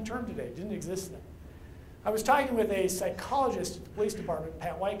common term today. It didn't exist then. I was talking with a psychologist at the police department,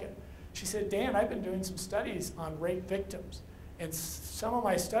 Pat Wycott. She said, Dan, I've been doing some studies on rape victims. And some of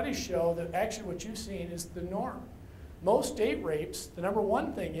my studies show that actually what you've seen is the norm. Most date rapes, the number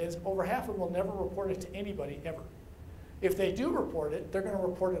one thing is over half of them will never report it to anybody ever. If they do report it, they're going to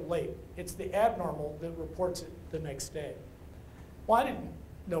report it late. It's the abnormal that reports it the next day. Well, I didn't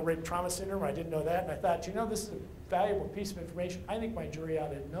know rape trauma syndrome. I didn't know that. And I thought, you know, this is a valuable piece of information. I think my jury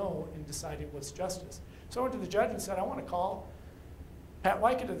ought to know in deciding what's justice. So I went to the judge and said, I want to call Pat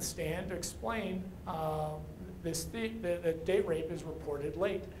Wycott to the stand to explain that date rape is reported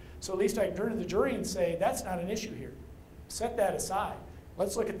late. So at least I can turn to the jury and say, that's not an issue here. Set that aside.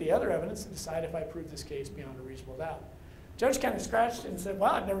 Let's look at the other evidence and decide if I prove this case beyond a reasonable doubt. Judge kind of scratched and said,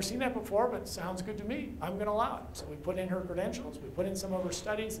 well, I've never seen that before, but it sounds good to me. I'm going to allow it. So we put in her credentials, we put in some of her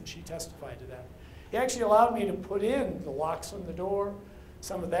studies, and she testified to that. He actually allowed me to put in the locks on the door,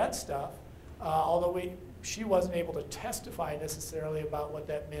 some of that stuff, although she wasn't able to testify necessarily about what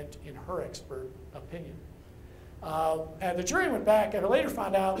that meant in her expert opinion. And the jury went back, and I later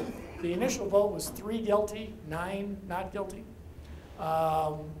found out the initial vote was 3 guilty, 9 not guilty.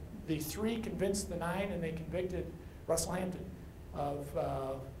 The 3 convinced the 9, and they convicted Russell Hampton of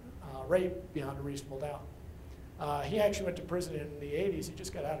rape beyond a reasonable doubt. He actually went to prison in the 80s. He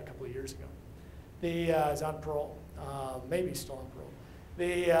just got out a couple of years ago. He's on parole. Maybe he's still on parole.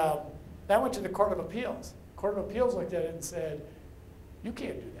 That went to the Court of Appeals. Court of Appeals looked at it and said, you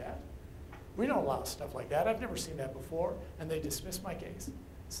can't do that. We don't allow stuff like that. I've never seen that before. And they dismissed my case.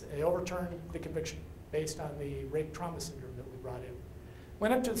 So they overturned the conviction based on the rape trauma syndrome that we brought in.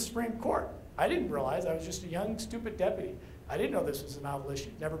 Went up to the Supreme Court. I didn't realize. I was just a young, stupid deputy. I didn't know this was a novel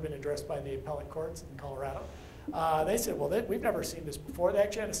issue. Never been addressed by the appellate courts in Colorado. They said, well, we've never seen this before. They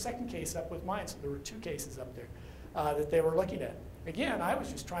actually had a second case up with mine, so there were 2 cases up there that they were looking at. Again, I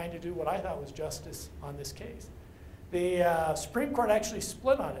was just trying to do what I thought was justice on this case. The Supreme Court actually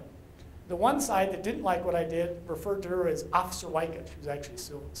split on it. The one side that didn't like what I did referred to her as Officer Wycott. She was actually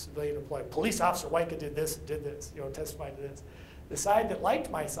a civilian employee. Police Officer Wycott did this, testified to this. The side that liked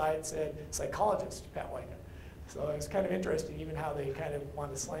my side said psychologist Pat Wycott. So it was kind of interesting even how they kind of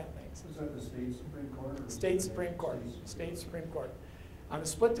want to slant things. Was that the state Supreme Court? Or State Supreme Court. State Supreme Court. On a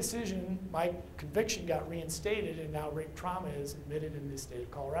split decision, my conviction got reinstated, and now rape trauma is admitted in the state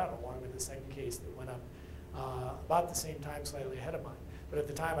of Colorado, along with the second case that went up about the same time, slightly ahead of mine. But at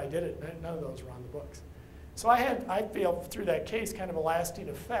the time I did it, none of those were on the books. So I feel through that case kind of a lasting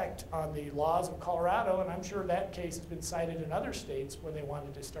effect on the laws of Colorado, and I'm sure that case has been cited in other states when they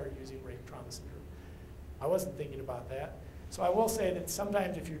wanted to start using rape trauma syndrome. I wasn't thinking about that. So I will say that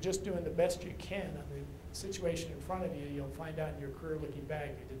sometimes if you're just doing the best you can on the situation in front of you, you'll find out in your career looking back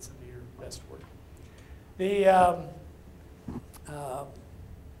you did some of your best work.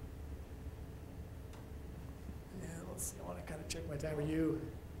 Let's see, I want to kind of check my time. Are you?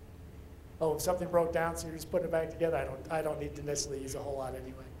 Oh, if something broke down, so you're just putting it back together. I don't need to necessarily use a whole lot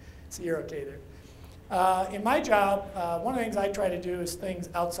anyway. So you're okay there. In my job, one of the things I try to do is things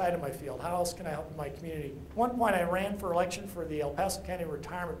outside of my field. How else can I help my community? At one point, I ran for election for the El Paso County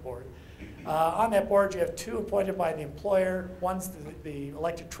Retirement Board. On that board, you have 2 appointed by the employer. One's the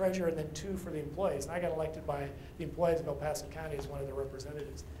elected treasurer, and then 2 for the employees. And I got elected by the employees of El Paso County as one of the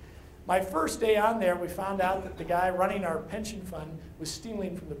representatives. My first day on there, we found out that the guy running our pension fund was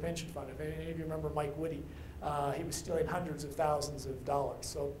stealing from the pension fund. If any of you remember Mike Woody, he was stealing hundreds of thousands of dollars.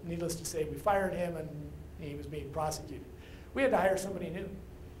 So needless to say, we fired him, and he was being prosecuted. We had to hire somebody new.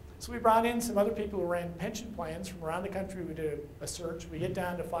 So we brought in some other people who ran pension plans from around the country. We did a search. We get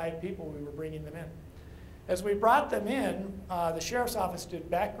down to 5 people. We were bringing them in. As we brought them in, the sheriff's office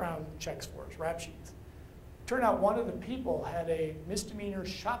did background checks for us, rap sheets. Turned out one of the people had a misdemeanor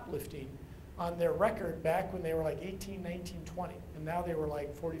shoplifting on their record back when they were like 18, 19, 20. And now they were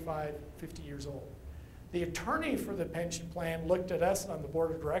like 45, 50 years old. The attorney for the pension plan looked at us on the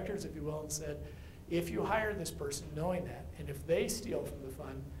board of directors, if you will, and said, if you hire this person knowing that, and if they steal from the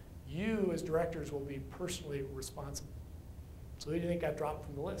fund, you as directors will be personally responsible. So who do you think got dropped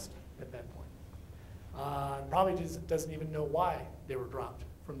from the list at that point? Probably doesn't even know why they were dropped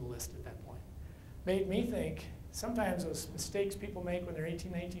from the list at that point. Made me think sometimes those mistakes people make when they're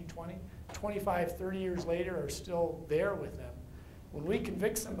 18, 19, 20, 25, 30 years later are still there with them. When we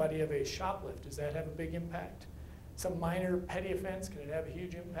convict somebody of a shoplift, does that have a big impact? Some minor petty offense, can it have a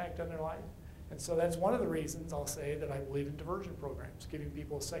huge impact on their life? And so that's one of the reasons I'll say that I believe in diversion programs, giving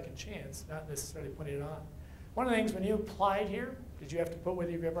people a second chance, not necessarily putting it on. One of the things when you applied here, Did you have to put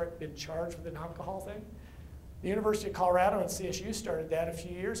whether you've ever been charged with an alcohol thing? The University of Colorado and CSU started that a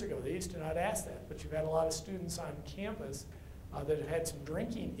few years ago. They used to not ask that, but you've had a lot of students on campus that have had some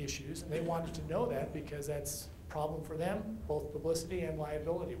drinking issues, and they wanted to know that because that's a problem for them, both publicity and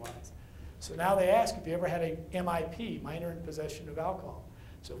liability-wise. So now they ask if you ever had a MIP, minor in possession of alcohol.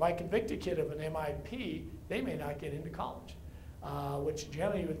 So if I convict a kid of an MIP, they may not get into college, which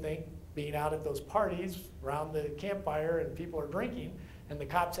generally you would think, being out at those parties around the campfire and people are drinking and the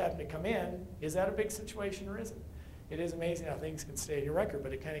cops happen to come in, is that a big situation or isn't? It is amazing how things can stay in your record,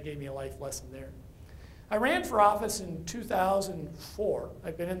 but it kind of gave me a life lesson there. I ran for office in 2004.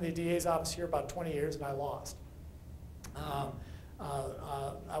 I've been in the DA's office here about 20 years and I lost.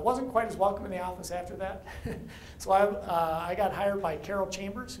 I wasn't quite as welcome in the office after that. So I got hired by Carol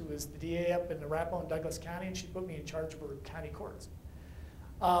Chambers, who was the DA up in Arapahoe and Douglas County, and she put me in charge of her county courts.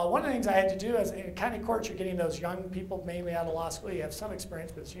 One of the things I had to do is, in county courts, you're getting those young people mainly out of law school. You have some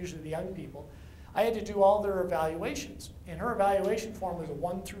experience, but it's usually the young people. I had to do all their evaluations. And her evaluation form was a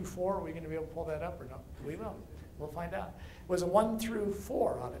 1 through 4. Are we going to be able to pull that up or no? We will. We'll find out. It was a 1 through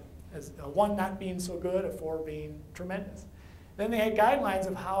 4 on it. As a 1 not being so good, a 4 being tremendous. Then they had guidelines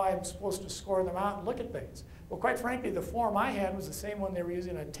of how I'm supposed to score them out and look at things. Well, quite frankly, the form I had was the same one they were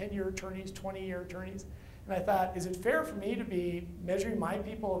using on 10-year attorneys, 20-year attorneys. And I thought, is it fair for me to be measuring my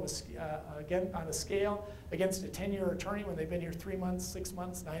people again on a scale against a 10-year attorney when they've been here 3 months, 6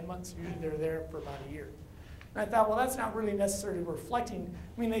 months, 9 months? Usually they're there for about a year. And I thought, well, that's not really necessarily reflecting.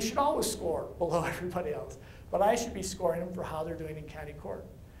 I mean, they should always score below everybody else, but I should be scoring them for how they're doing in county court.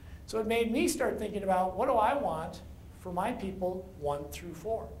 So it made me start thinking about, what do I want for my people 1 through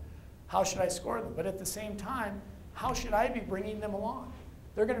 4? How should I score them? But at the same time, how should I be bringing them along?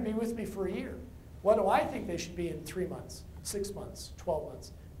 They're going to be with me for a year. What do I think they should be in 3 months, 6 months, 12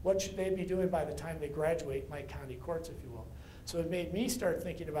 months? What should they be doing by the time they graduate my county courts, if you will? So it made me start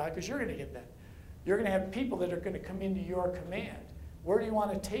thinking about it, because you're going to get that. You're going to have people that are going to come into your command. Where do you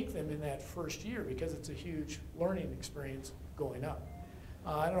want to take them in that first year? Because it's a huge learning experience going up.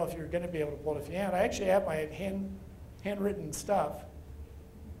 I don't know if you're going to be able to pull it if you can. I actually have my handwritten stuff,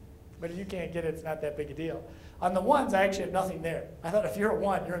 but if you can't get it, it's not that big a deal. On the 1s, I actually have nothing there. I thought if you're a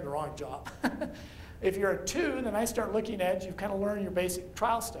 1, you're in the wrong job. If you're a 2, then I start looking at, you've kind of learned your basic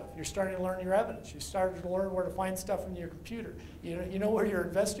trial stuff. You're starting to learn your evidence. You started to learn where to find stuff in your computer. You know where your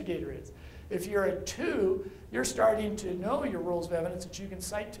investigator is. If you're a 2, you're starting to know your rules of evidence that you can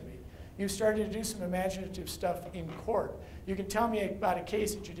cite to me. You've started to do some imaginative stuff in court. You can tell me about a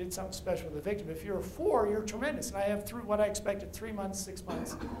case that you did something special with the victim. If you're a 4, you're tremendous. And I have what I expected, 3 months, 6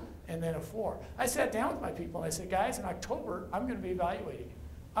 months, and then a 4. I sat down with my people and I said, guys, in October, I'm going to be evaluating you.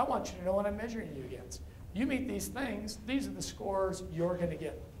 I want you to know what I'm measuring you against. You meet these things, these are the scores you're going to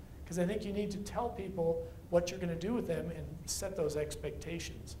get. Because I think you need to tell people what you're going to do with them and set those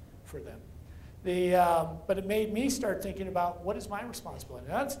expectations for them. But it made me start thinking about, what is my responsibility?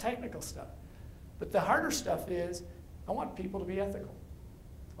 Now, that's technical stuff. But the harder stuff is, I want people to be ethical.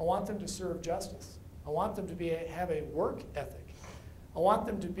 I want them to serve justice. I want them to have a work ethic. I want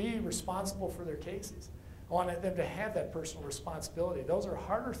them to be responsible for their cases. I want them to have that personal responsibility. Those are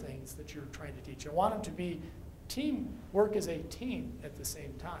harder things that you're trying to teach. I want them to be work as a team at the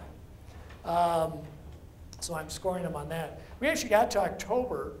same time. So I'm scoring them on that. We actually got to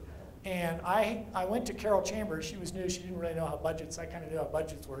October, and I went to Carol Chambers. She was new. She didn't really know how budgets. I kind of knew how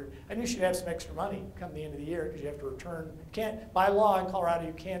budgets work. I knew she'd have some extra money come the end of the year because you have to return. By law in Colorado,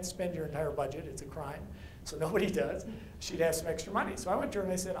 you can't spend your entire budget. It's a crime. So nobody does. She'd have some extra money. So I went to her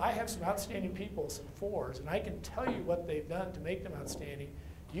and I said, I have some outstanding people, some 4s, and I can tell you what they've done to make them outstanding.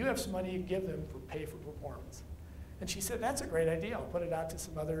 You have some money you give them for pay for performance. And she said, that's a great idea. I'll put it out to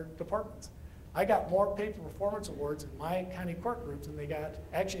some other departments. I got more pay for performance awards in my county court groups than they got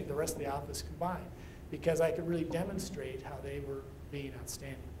actually the rest of the office combined, because I could really demonstrate how they were being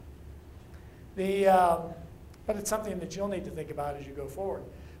outstanding. But it's something that you'll need to think about as you go forward.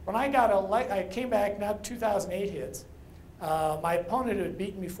 When I came back, now 2008 hits, my opponent who had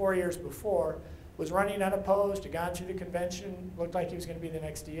beaten me 4 years before was running unopposed, had gone through the convention, looked like he was going to be the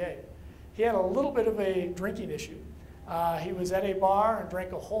next DA. He had a little bit of a drinking issue. He was at a bar and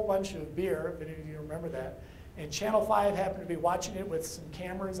drank a whole bunch of beer, if any of you remember that. And Channel 5 happened to be watching it with some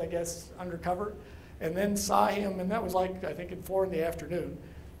cameras, I guess, undercover, and then saw him, and that was like, I think, at 4 in the afternoon.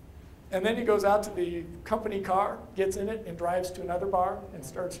 And then he goes out to the company car, gets in it, and drives to another bar and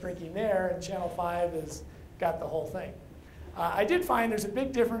starts drinking there, and Channel 5 has got the whole thing. I did find there's a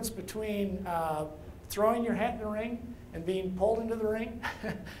big difference between throwing your hat in the ring and being pulled into the ring.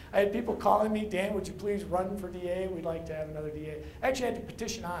 I had people calling me, Dan, would you please run for DA? We'd like to have another DA. I actually had to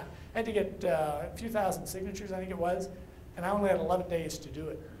petition on. I had to get a few thousand signatures, I think it was. and I only had 11 days to do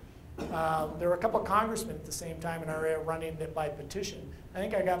it. There were a couple of congressmen at the same time in our area running it by petition. I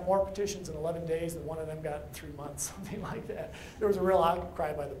think I got more petitions in 11 days than one of them got in 3 months, something like that. There was a real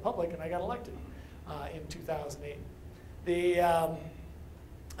outcry by the public, and I got elected in 2008. The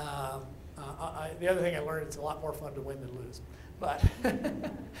other thing I learned, it's a lot more fun to win than lose. But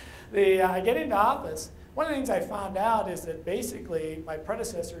I get into office. One of the things I found out is that basically my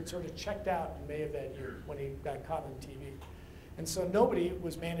predecessor had sort of checked out in May of that year when he got caught on TV. And so nobody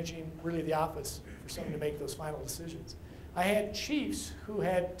was managing really the office for someone to make those final decisions. I had chiefs who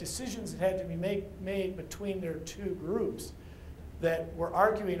had decisions that had to be made between their two groups that were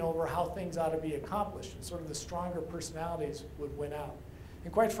arguing over how things ought to be accomplished, and sort of the stronger personalities would win out.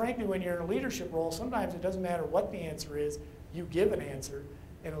 And quite frankly, when you're in a leadership role, sometimes it doesn't matter what the answer is, you give an answer,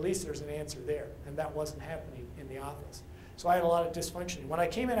 and at least there's an answer there, and that wasn't happening in the office. So I had a lot of dysfunction. When I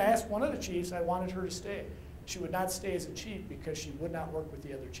came in, I asked one of the chiefs, I wanted her to stay. She would not stay as a chief because she would not work with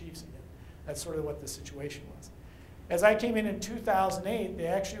the other chiefs again. That's sort of what the situation was. As I came in 2008, they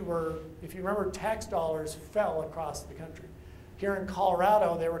actually were, if you remember, tax dollars fell across the country. Here in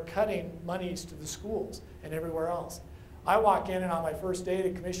Colorado, they were cutting monies to the schools and everywhere else. I walk in, and on my first day,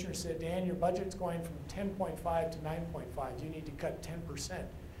 the commissioner said, Dan, your budget's going from 10.5 to 9.5. You need to cut 10%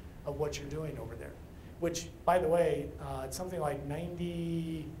 of what you're doing over there. Which, by the way, it's something like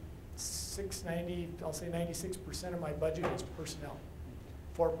 96% of my budget is personnel.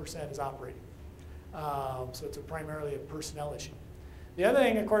 4% is operating. So it's primarily a personnel issue. The other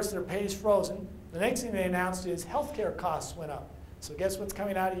thing, of course, their pay is frozen. The next thing they announced is healthcare costs went up. So guess what's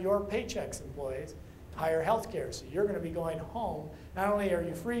coming out of your paychecks, employees? Higher healthcare. So you're going to be going home. Not only are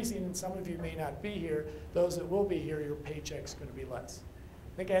you freezing, and some of you may not be here, those that will be here, your paycheck's going to be less.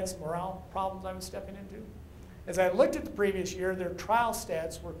 I think I had some morale problems I was stepping into. As I looked at the previous year, their trial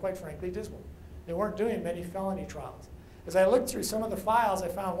stats were quite frankly dismal. They weren't doing many felony trials. As I looked through some of the files, I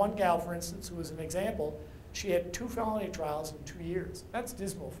found one gal, for instance, who was an example. She had 2 felony trials in 2 years. That's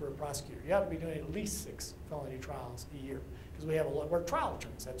dismal for a prosecutor. You ought to be doing at least 6 felony trials a year, because we're trial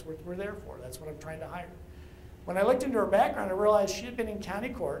attorneys. That's what we're there for. That's what I'm trying to hire. When I looked into her background, I realized she had been in county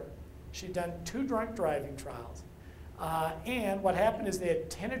court. She'd done 2 drunk driving trials. And what happened is they had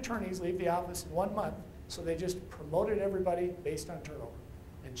 10 attorneys leave the office in 1 month, so they just promoted everybody based on turnover.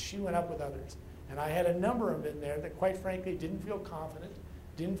 And she went up with others. And I had a number of them in there that, quite frankly, didn't feel confident,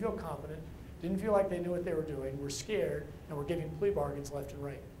 didn't feel competent, didn't feel like they knew what they were doing, were scared, and were giving plea bargains left and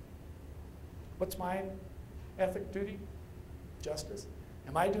right. What's my ethic duty? Justice.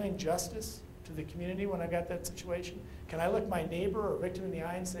 Am I doing justice to the community when I got that situation? Can I look my neighbor or victim in the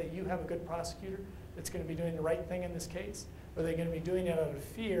eye and say, you have a good prosecutor that's going to be doing the right thing in this case? Or are they going to be doing it out of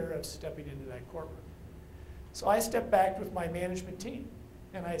fear of stepping into that courtroom? So I stepped back with my management team.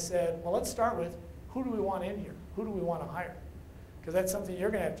 And I said, well, let's start with, who do we want in here? Who do we want to hire? Because that's something you're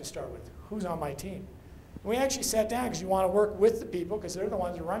going to have to start with. Who's on my team? And we actually sat down because you want to work with the people because they're the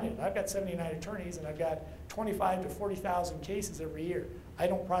ones who are running it. I've got 79 attorneys and I've got 25 to 40,000 cases every year. I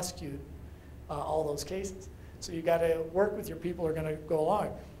don't prosecute all those cases. So you've got to work with your people who are going to go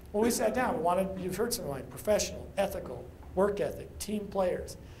along. Well, we sat down. We wanted, you've heard some of mine, professional, ethical, work ethic, team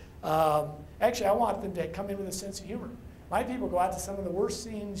players. Actually, I want them to come in with a sense of humor. My people go out to some of the worst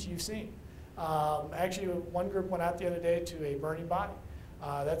scenes you've seen. Actually, one group went out the other day to a burning body.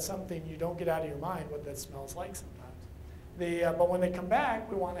 That's something you don't get out of your mind, what that smells like sometimes. But when they come back,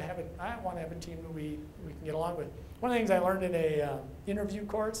 I want to have a team that we can get along with. One of the things I learned in a interview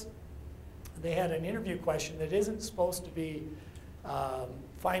course, they had an interview question that isn't supposed to be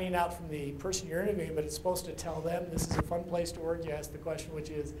finding out from the person you're interviewing, but it's supposed to tell them this is a fun place to work. You ask the question, which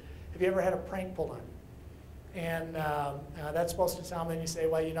is, have you ever had a prank pulled on you? And that's supposed to tell them, and you say,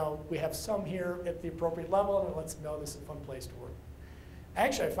 well, you know, we have some here at the appropriate level, and it lets them know this is a fun place to work.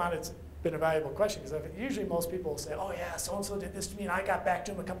 Actually, I found it's been a valuable question, because usually most people will say, oh yeah, so-and-so did this to me, and I got back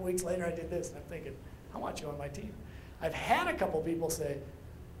to him a couple weeks later, I did this. And I'm thinking, I want you on my team. I've had a couple people say,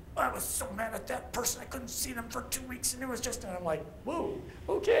 I was so mad at that person, I couldn't see them for 2 weeks, and it was just, and I'm like, whoa,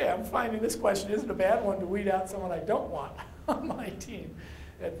 okay, I'm finding this question isn't a bad one to weed out someone I don't want on my team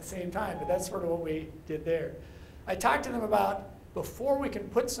at the same time, but that's sort of what we did there. I talked to them about, before we can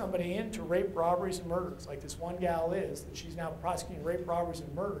put somebody into rape, robberies, and murders, like this one gal is, that she's now prosecuting rape, robberies,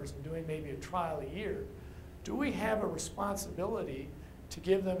 and murders and doing maybe a trial a year, do we have a responsibility to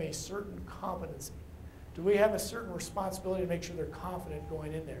give them a certain competency? Do we have a certain responsibility to make sure they're confident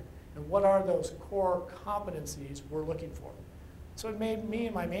going in there? And what are those core competencies we're looking for? So it made me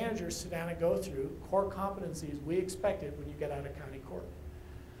and my managers sit down and go through core competencies we expected when you get out of county court.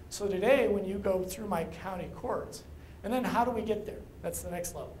 So today, when you go through my county courts, and then how do we get there? That's the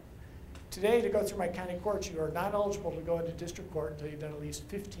next level. Today, to go through my county courts, you are not eligible to go into district court until you've done at least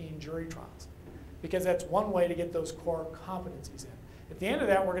 15 jury trials, because that's one way to get those core competencies in. At the end of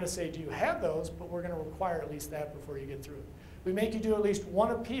that, we're going to say, do you have those? But we're going to require at least that before you get through it. We make you do at least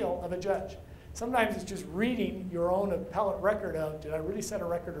one appeal of a judge. Sometimes it's just reading your own appellate record of, did I really set a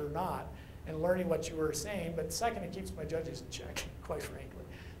record or not, and learning what you were saying. But second, it keeps my judges in check, quite frankly.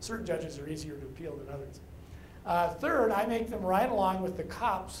 Certain judges are easier to appeal than others. Third, I make them ride along with the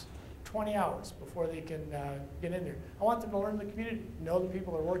cops 20 hours before they can get in there. I want them to learn the community, know the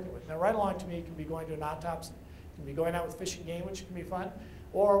people they're working with. Now, ride along to me can be going to an autopsy, can be going out with Fish and Game, which can be fun,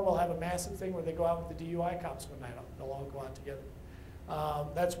 or we'll have a massive thing where they go out with the DUI cops one night. They'll all go out together.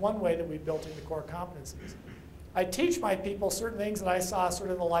 That's one way that we've built into core competencies. I teach my people certain things that I saw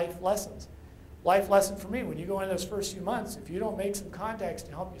sort of the life lessons. Life lesson for me, when you go in those first few months, if you don't make some contacts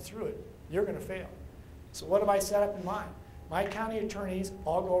to help you through it, you're going to fail. So what have I set up in mind? My county attorneys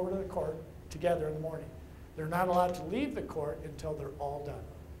all go over to the court together in the morning. They're not allowed to leave the court until they're all done.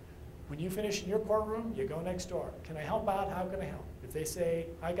 When you finish in your courtroom, you go next door. Can I help out? How can I help? If they say,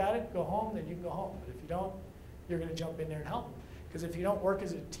 I got it, go home, then you can go home. But if you don't, you're going to jump in there and help them. Because if you don't work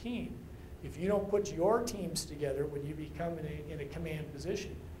as a team, if you don't put your teams together when you become in a command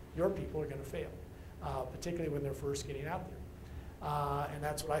position, your people are going to fail, particularly when they're first getting out there. And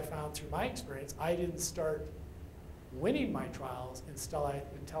that's what I found through my experience. I didn't start winning my trials until I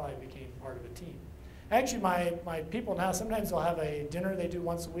became part of a team. Actually, my people now, sometimes they'll have a dinner they do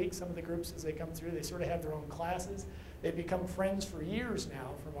once a week. Some of the groups, as they come through, they sort of have their own classes. They've become friends for years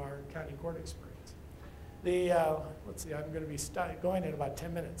now from our county court experience. Let's see, I'm going to be going in about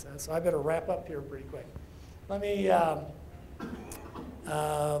 10 minutes, so I better wrap up here pretty quick. Let me, I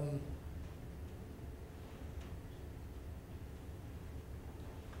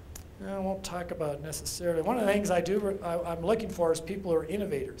won't talk about necessarily. One of the things I'm looking for is people who are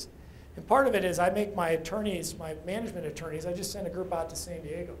innovators. And part of it is I make my attorneys, my management attorneys, I just send a group out to San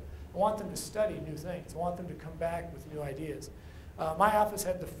Diego. I want them to study new things. I want them to come back with new ideas. My office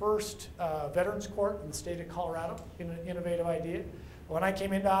had the first veterans court in the state of Colorado, an innovative idea. When I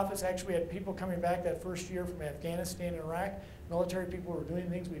came into office, actually we had people coming back that first year from Afghanistan and Iraq. Military people were doing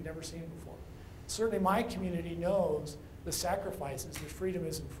things we'd never seen before. Certainly my community knows the sacrifices, that freedom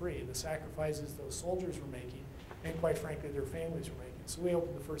isn't free, the sacrifices those soldiers were making, and quite frankly, their families were making. So we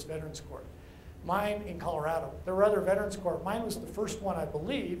opened the first veterans court. Mine in Colorado, there were other veterans court. Mine was the first one, I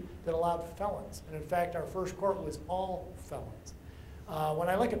believe, that allowed felons. And in fact, our first court was all felons. When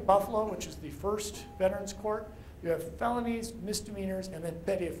I look at Buffalo, which is the first veterans court, you have felonies, misdemeanors, and then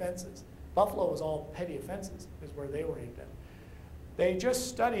petty offenses. Buffalo was all petty offenses, is where they were aimed at. They just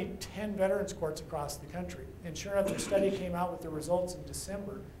studied 10 veterans courts across the country. And sure enough, their study came out with the results in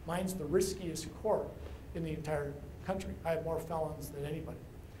December. Mine's the riskiest court in the entire country. I have more felons than anybody.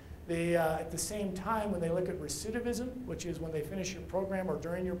 At the same time, when they look at recidivism, which is when they finish your program or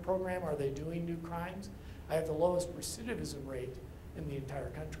during your program, are they doing new crimes? I have the lowest recidivism rate in the entire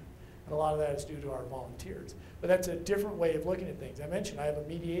country. And a lot of that is due to our volunteers. But that's a different way of looking at things. I mentioned I have a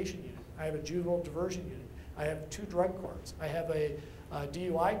mediation unit. I have a juvenile diversion unit. I have 2 drug courts. I have a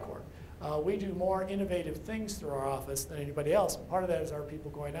DUI court. We do more innovative things through our office than anybody else, and part of that is our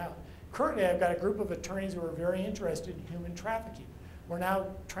people going out. Currently, I've got a group of attorneys who are very interested in human trafficking. We're now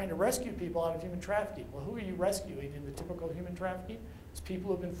trying to rescue people out of human trafficking. Well, who are you rescuing in the typical human trafficking? It's people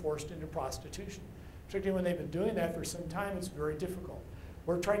who have been forced into prostitution. Particularly when they've been doing that for some time, it's very difficult.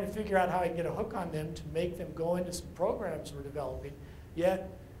 We're trying to figure out how I can get a hook on them to make them go into some programs we're developing, yet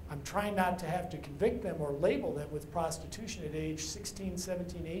I'm trying not to have to convict them or label them with prostitution at age 16,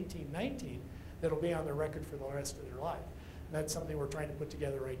 17, 18, 19 that'll be on their record for the rest of their life. And that's something we're trying to put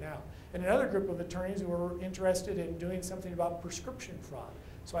together right now. And another group of attorneys who are interested in doing something about prescription fraud.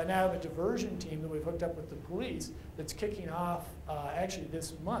 So I now have a diversion team that we've hooked up with the police that's kicking off actually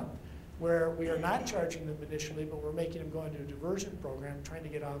this month, where we are not charging them initially, but we're making them go into a diversion program trying to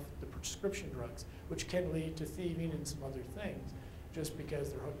get off the prescription drugs, which can lead to thieving and some other things, just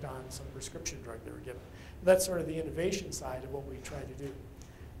because they're hooked on some prescription drug they were given. That's sort of the innovation side of what we try to do.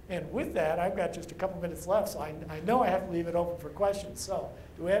 And with that, I've got just a couple minutes left, so I know I have to leave it open for questions. So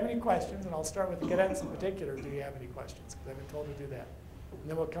do we have any questions? And I'll start with the cadets in particular. Do you have any questions? Because I've been told to do that. And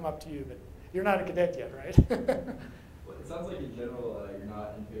then we'll come up to you. But you're not a cadet yet, right? Well, it sounds like in general you're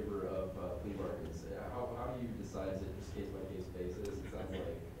not in favor of plea bargains. How do you decide? Is it just case-by-case basis? It sounds like...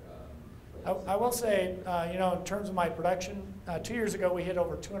 I will say, you know, in terms of my production, 2 years ago we hit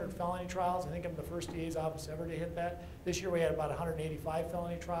over 200 felony trials. I think I'm the first DA's office ever to hit that. This year we had about 185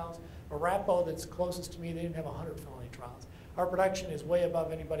 felony trials. A RAPO that's closest to me, they didn't have 100 felony trials. Our production is way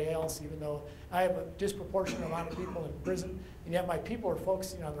above anybody else, even though I have a disproportionate amount of people in prison, and yet my people are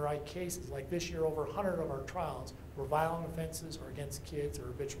focusing on the right cases. Like this year, over 100 of our trials were violent offenses or against kids or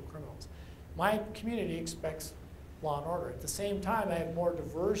habitual criminals. My community expects law and order. At the same time, I have more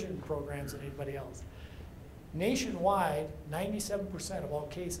diversion programs than anybody else. Nationwide, 97% of all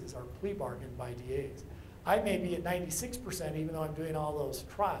cases are plea bargained by DAs. I may be at 96% even though I'm doing all those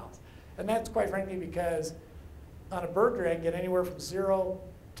trials. And that's quite frankly because on a burglary I can get anywhere from 0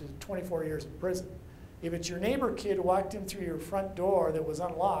 to 24 years in prison. If it's your neighbor kid who walked in through your front door that was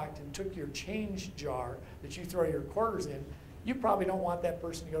unlocked and took your change jar that you throw your quarters in, you probably don't want that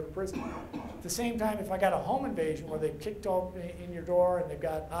person to go to prison. At the same time, if I got a home invasion where they've kicked open in your door and they've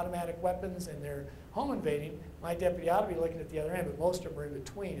got automatic weapons and they're home invading, my deputy ought to be looking at the other end, but most of them are in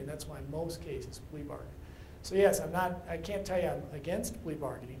between, and that's why most cases plea bargain. So yes, I can't tell you I'm against plea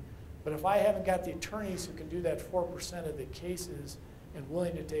bargaining, but if I haven't got the attorneys who can do that 4% of the cases and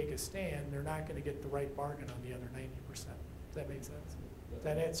willing to take a stand, they're not going to get the right bargain on the other 90%. Does that make sense? Does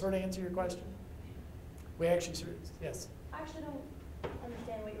that sort of answer your question? We actually, yes? I actually don't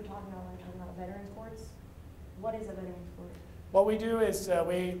understand what you're talking about when you're talking about veterans courts. What is a veterans court? What we do is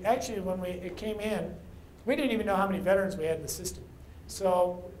we actually, when it came in, we didn't even know how many veterans we had in the system.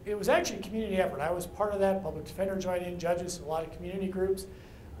 So it was actually a community effort. I was part of that. Public defender joined in, judges, a lot of community groups.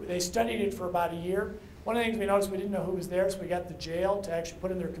 They studied it for about a year. One of the things we noticed, we didn't know who was there, so we got the jail to actually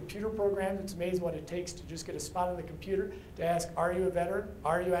put in their computer programs. It's amazing what it takes to just get a spot on the computer to ask, are you a veteran?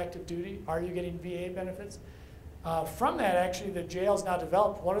 Are you active duty? Are you getting VA benefits? From that, actually, the jail's now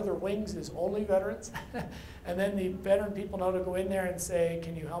developed. One of their wings is only veterans. And then the veteran people know to go in there and say,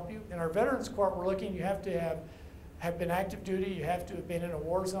 can you help you? In our veterans court, we're looking, you have to have been active duty, you have to have been in a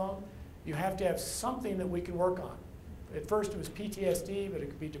war zone, you have to have something that we can work on. At first it was PTSD, but it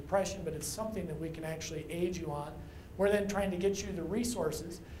could be depression, but it's something that we can actually aid you on. We're then trying to get you the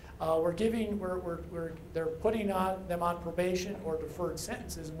resources. They're putting them on probation or deferred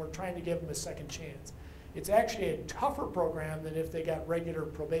sentences, and we're trying to give them a second chance. It's actually a tougher program than if they got regular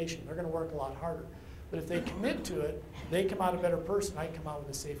probation. They're going to work a lot harder. But if they commit to it, they come out a better person. I come out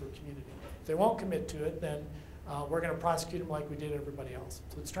with a safer community. If they won't commit to it, then we're going to prosecute them like we did everybody else.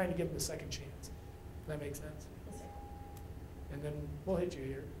 So it's trying to give them a second chance. Does that make sense? Yes, sir. And then we'll hit you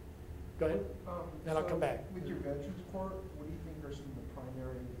here. Go ahead. Then I'll come back. With your veterans court, what do you think are some of the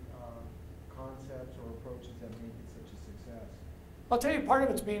primary concepts or approaches that make it such a success? I'll tell you, part of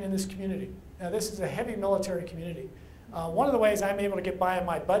it's being in this community. Now, this is a heavy military community. One of the ways I'm able to get by on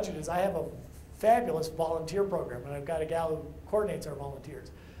my budget is I have a fabulous volunteer program, and I've got a gal who coordinates our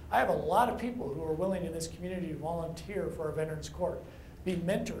volunteers. I have a lot of people who are willing in this community to volunteer for our veterans court, be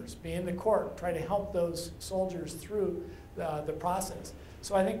mentors, be in the court, try to help those soldiers through the process.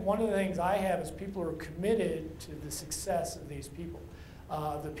 So I think one of the things I have is people who are committed to the success of these people,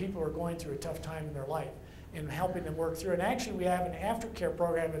 the people who are going through a tough time in their life, and helping them work through. And actually we have an aftercare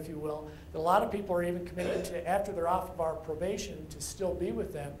program, if you will, that a lot of people are even committed to, after they're off of our probation, to still be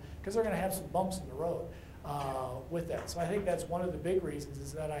with them, because they're going to have some bumps in the road with that. So I think that's one of the big reasons,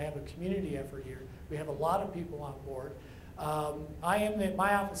 is that I have a community effort here. We have a lot of people on board.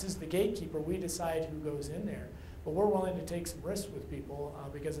 My office is the gatekeeper. We decide who goes in there. But we're willing to take some risks with people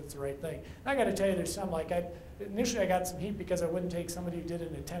because it's the right thing. And I got to tell you, there's some, like initially I got some heat because I wouldn't take somebody who did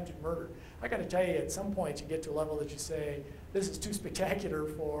an attempted murder. I got to tell you, at some point you get to a level that you say, this is too spectacular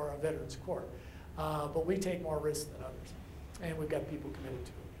for a veterans court. But we take more risks than others. And we've got people committed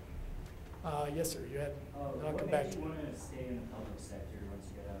to it. Yes, sir, you had, and I'll come back to you. What made you want to stay in the public sector once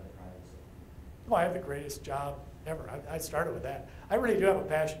you get out of the private sector? Well, I have the greatest job ever. I started with that. I really do have a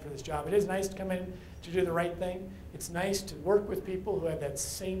passion for this job. It is nice to come in to do the right thing. It's nice to work with people who have that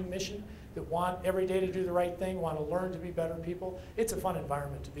same mission, that want every day to do the right thing, want to learn to be better people. It's a fun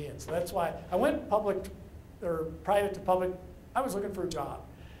environment to be in. So that's why I went public or private to public. I was looking for a job.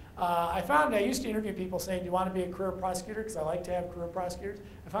 I used to interview people saying, do you want to be a career prosecutor? Because I like to have career prosecutors.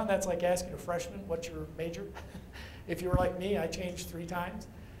 I found that's like asking a freshman, what's your major? If you were like me, I changed 3 times.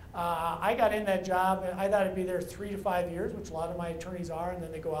 I got in that job, and I thought I'd be there 3 to 5 years, which a lot of my attorneys are, and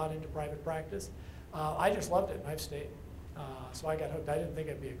then they go out into private practice. I just loved it, and I've stayed. So I got hooked. I didn't think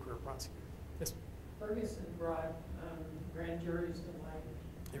I'd be a career prosecutor. Yes? Ferguson brought grand juries to life.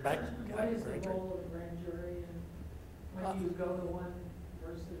 You're back? What is the role of a grand jury, and when do you go to one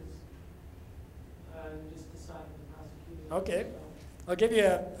versus just deciding to prosecute? Okay. I'll give you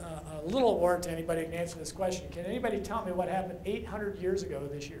a little award to anybody who can answer this question. Can anybody tell me what happened 800 years ago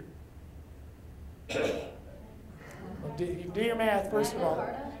this year? Well, do your math, first of all.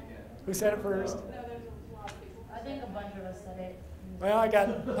 Who said it first? I think a bunch of us said it. Well, I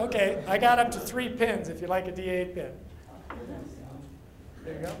got up to 3 pins if you like a D8 pin.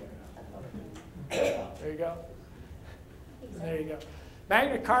 There you go. There you go. There you go.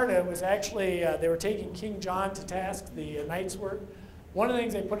 Magna Carta was actually, they were taking King John to task, the knights were. One of the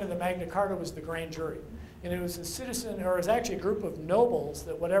things they put in the Magna Carta was the grand jury. And it was a citizen, or it was actually a group of nobles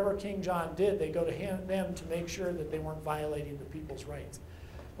that whatever King John did, they go to them to make sure that they weren't violating the people's rights.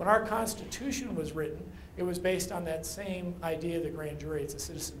 When our Constitution was written, it was based on that same idea of the grand jury. It's a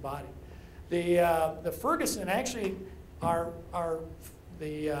citizen body. The Ferguson actually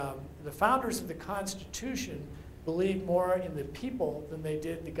the founders of the Constitution believed more in the people than they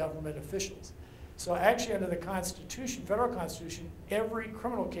did the government officials. So actually under the Constitution, federal Constitution, every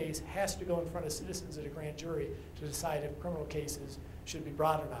criminal case has to go in front of citizens at a grand jury to decide if criminal cases should be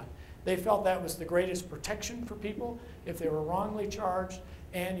brought or not. They felt that was the greatest protection for people if they were wrongly charged,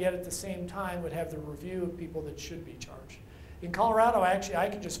 and yet at the same time would have the review of people that should be charged. In Colorado, actually, I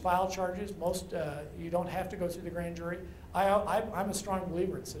can just file charges. You don't have to go through the grand jury. I'm a strong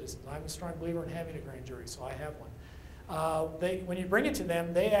believer in citizens. I'm a strong believer in having a grand jury, so I have one. When you bring it to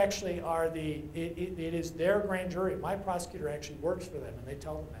them, they actually are it is their grand jury. My prosecutor actually works for them, and they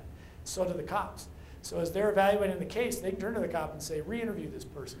tell them that. So do the cops. So as they're evaluating the case, they can turn to the cop and say, re-interview this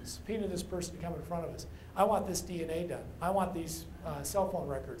person, subpoena this person to come in front of us. I want this DNA done. I want these cell phone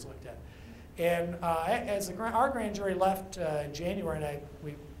records looked at. And as our grand jury left in January, and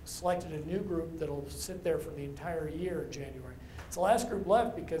we selected a new group that'll sit there for the entire year in January. So the last group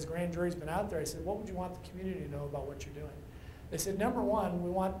left because grand jury's been out there. I said, what would you want the community to know about what you're doing? They said, number one, we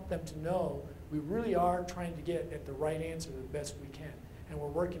want them to know we really are trying to get at the right answer the best we can. And we're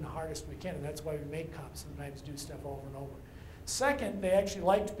working the hardest we can, and that's why we make cops sometimes do stuff over and over. Second, they actually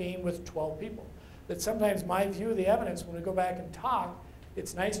liked being with 12 people. That sometimes my view of the evidence, when we go back and talk,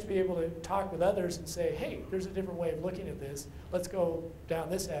 it's nice to be able to talk with others and say, hey, there's a different way of looking at this. Let's go down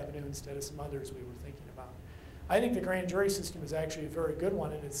this avenue instead of some others we were thinking about. I think the grand jury system is actually a very good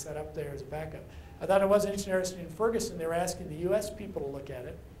one, and it's set up there as a backup. I thought it was interesting in Ferguson, they were asking the US people to look at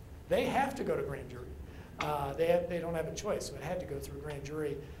it. They have to go to grand jury. They don't have a choice, so it had to go through a grand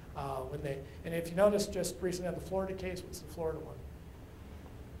jury and if you notice just recently on the Florida case, what's the Florida one?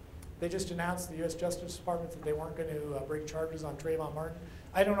 They just announced, the US Justice Department, that they weren't going to bring charges on Trayvon Martin.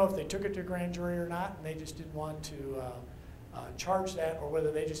 I don't know if they took it to grand jury or not, and they just didn't want to charge that, or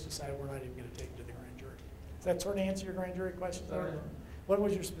whether they just decided we're not even going to take it to the grand jury. Does that sort of answer your grand jury question? What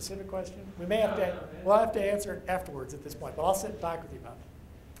was your specific question? We'll have to answer it afterwards at this point, but I'll sit and talk with you about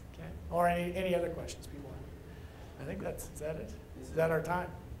it. Okay? Or any other questions people have. I think is that it? Is that our time?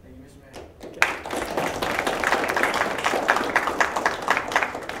 Thank you, Mr. Mayor. Okay.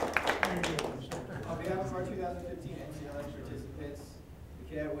 On behalf of our 2015 NCLS participants, the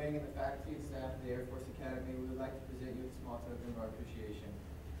cadet wing, and the faculty and staff of the Air Force Academy, we would like to present you with a small token of our appreciation.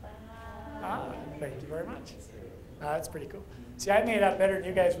 Thank you very much. That's pretty cool. See, I made out better than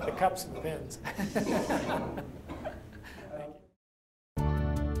you guys with the cups and the pins.